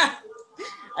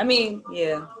 I mean,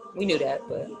 yeah, we knew that,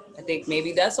 but I think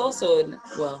maybe that's also,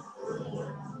 well,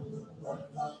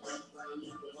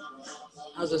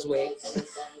 I'll just wait.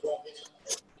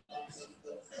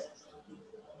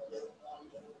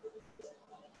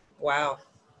 Wow,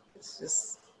 it's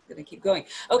just gonna keep going.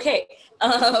 Okay,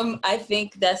 I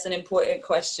think that's an important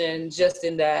question, just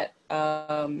in that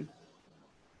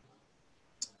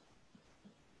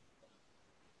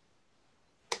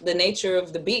the nature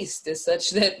of the beast is such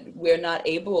that we're not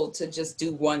able to just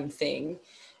do one thing.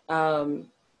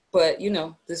 But you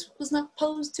know, this was not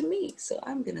posed to me, so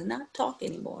I'm gonna not talk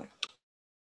anymore.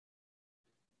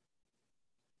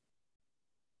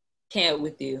 Can't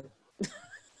with you.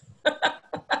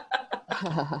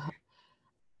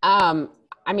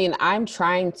 I mean, I'm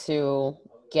trying to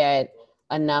get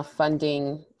enough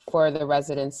funding for the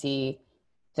residency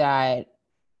that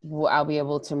I'll be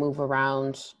able to move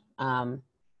around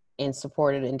and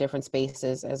support it in different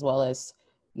spaces, as well as,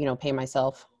 you know, pay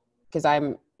myself. Because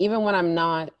even when I'm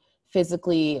not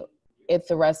physically with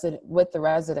the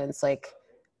residents, like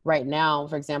right now,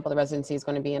 for example, the residency is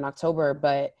going to be in October,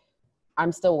 but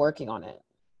I'm still working on it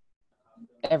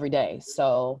every day.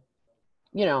 So,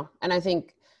 you know, and I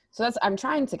think, so I'm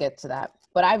trying to get to that,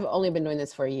 but I've only been doing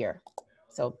this for a year.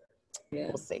 So yeah,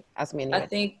 we'll see. Ask me anyway. I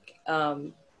think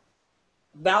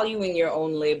valuing your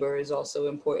own labor is also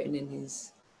important in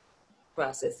these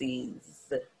processes.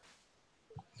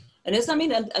 And it's, I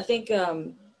mean, I think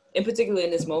in particular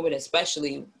in this moment,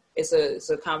 especially, it's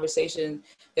a conversation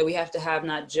that we have to have,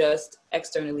 not just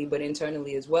externally, but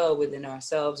internally as well, within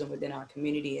ourselves and within our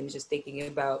community, and just thinking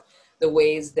about the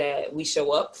ways that we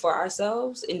show up for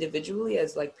ourselves individually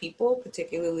as like people,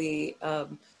 particularly,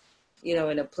 you know,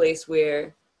 in a place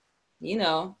where, you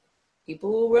know, people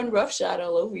will run roughshod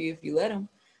all over you if you let them.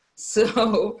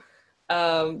 So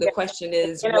the question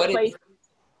is,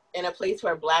 in a place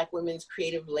where Black women's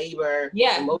creative labor,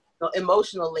 yeah,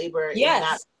 emotional labor,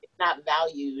 yes, is not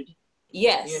valued,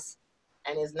 yes, you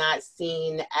know, and is not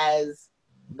seen as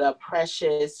the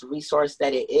precious resource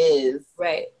that it is,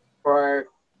 right, for,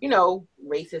 you know,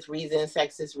 racist reasons,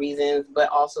 sexist reasons, but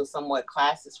also somewhat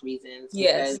classist reasons.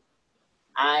 Yes. Because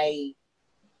I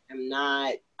am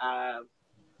not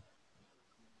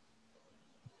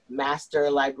master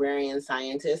librarian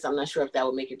scientist. I'm not sure if that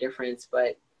would make a difference,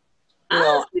 but I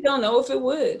honestly don't know if it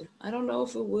would. I don't know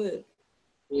if it would.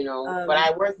 You know, but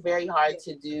I work very hard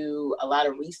to do a lot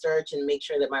of research and make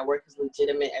sure that my work is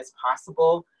legitimate as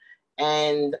possible.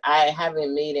 And I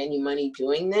haven't made any money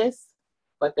doing this,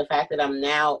 but the fact that I'm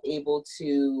now able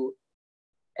to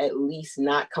at least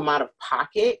not come out of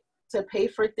pocket to pay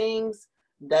for things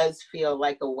does feel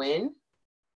like a win.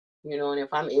 You know, and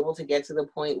if I'm able to get to the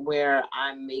point where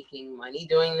I'm making money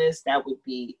doing this, that would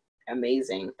be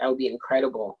amazing. That would be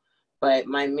incredible. But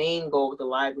my main goal with the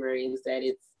library is that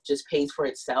it just pays for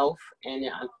itself, and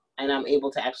I'm able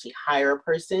to actually hire a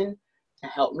person to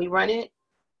help me run it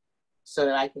so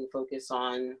that I can focus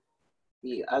on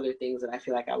the other things that I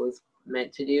feel like I was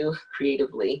meant to do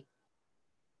creatively.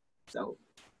 So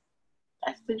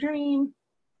that's the dream.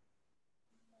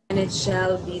 And it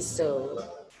shall be so.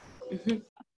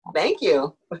 Thank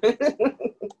you.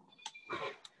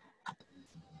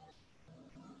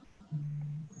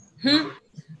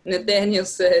 Nathaniel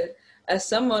said, as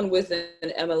someone with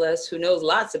an MLS who knows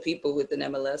lots of people with an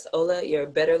MLS, Ola, you're a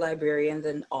better librarian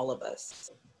than all of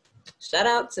us. Shout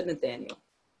out to Nathaniel.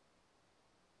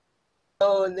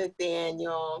 Oh,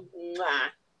 Nathaniel.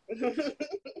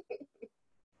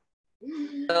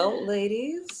 Well,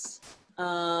 ladies,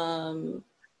 does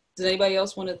anybody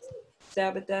else want to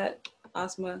stab at that?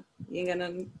 Asmaa, you ain't got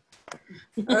nothing?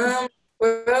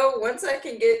 Well, once I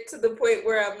can get to the point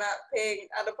where I'm not paying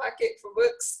out of pocket for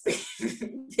books,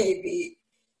 maybe,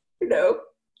 you know,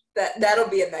 that'll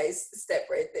be a nice step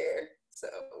right there. So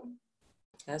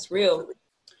that's real.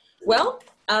 Well,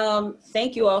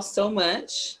 thank you all so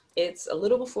much. It's a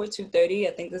little before 2:30.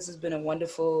 I think this has been a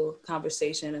wonderful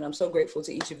conversation, and I'm so grateful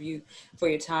to each of you for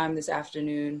your time this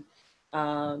afternoon,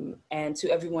 and to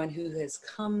everyone who has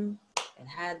come and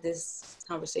had this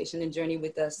conversation and journey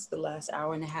with us the last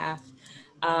hour and a half.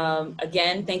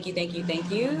 Again, thank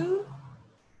you.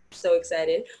 So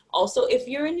excited. Also, if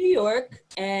you're in New York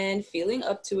and feeling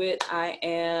up to it, I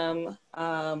am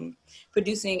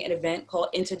producing an event called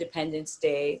Interdependence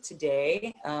Day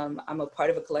today. I'm a part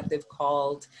of a collective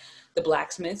called The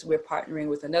Blacksmiths. We're partnering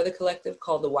with another collective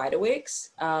called The Wide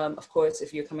Awakes. Of course,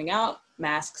 if you're coming out,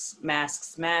 masks,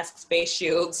 face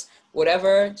shields,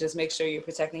 whatever, just make sure you're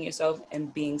protecting yourself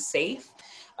and being safe.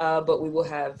 But we will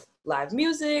have live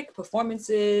music,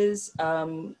 performances,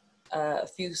 a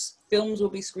few films will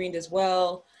be screened as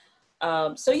well.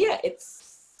 So yeah,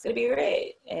 it's gonna be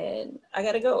great. And I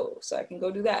gotta go, so I can go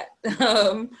do that.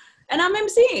 And I'm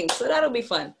emceeing, so that'll be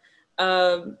fun.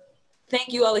 Thank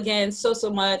you all again so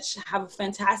much. Have a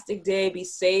fantastic day, be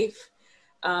safe.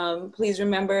 Please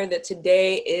remember that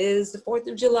today is the 4th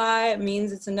of July. It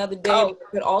means it's another day,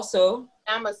 but also.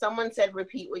 Emma, someone said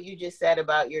repeat what you just said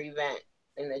about your event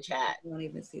in the chat. I don't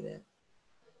even see that.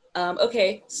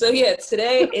 Okay, so yeah,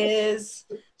 today is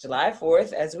July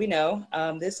 4th, as we know.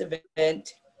 This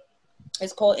event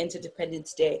is called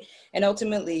Interdependence Day. And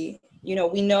ultimately, you know,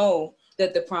 we know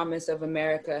that the promise of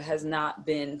America has not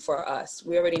been for us.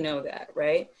 We already know that,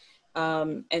 right?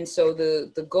 And so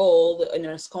the goal, and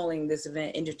us calling this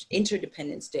event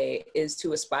Interdependence Day, is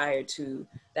to aspire to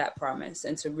that promise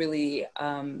and to really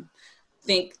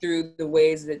think through the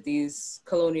ways that these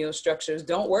colonial structures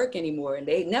don't work anymore, and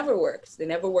they never worked. They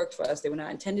never worked for us. They were not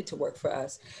intended to work for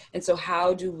us. And so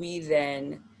how do we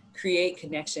then create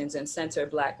connections and center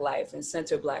Black life and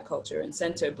center Black culture and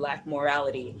center Black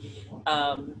morality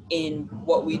in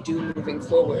what we do moving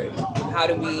forward? How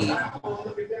do we...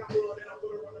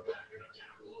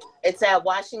 It's at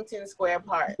Washington Square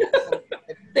Park.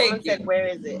 Someone said, where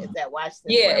is it? It's at Washington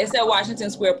Square Park. It's at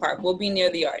Washington Square Park. We'll be near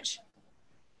the arch.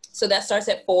 So that starts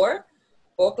at 4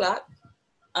 o'clock.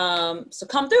 So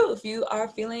come through if you are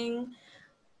feeling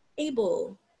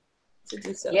able to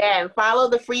do so. Yeah, and follow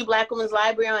the Free Black Women's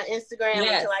Library on Instagram.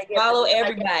 Yes, follow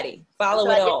everybody. Follow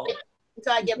it all.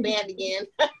 Until I get banned again.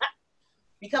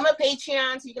 Become a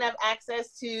Patreon so you can have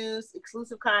access to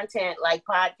exclusive content like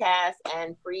podcasts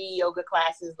and free yoga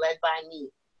classes led by me.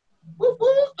 Woo, woo.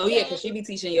 Oh yeah, because she be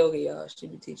teaching yoga, y'all. She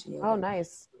be teaching yoga. Oh,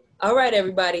 nice. All right,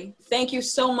 everybody. Thank you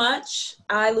so much.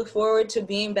 I look forward to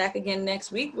being back again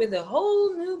next week with a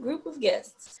whole new group of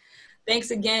guests.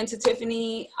 Thanks again to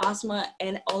Tiffany, Asmaa,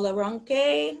 and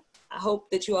olaronke. I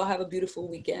hope that you all have a beautiful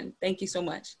weekend. Thank you so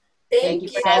much. Thank you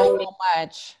so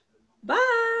much.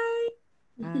 Bye.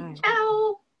 Bye. Ciao.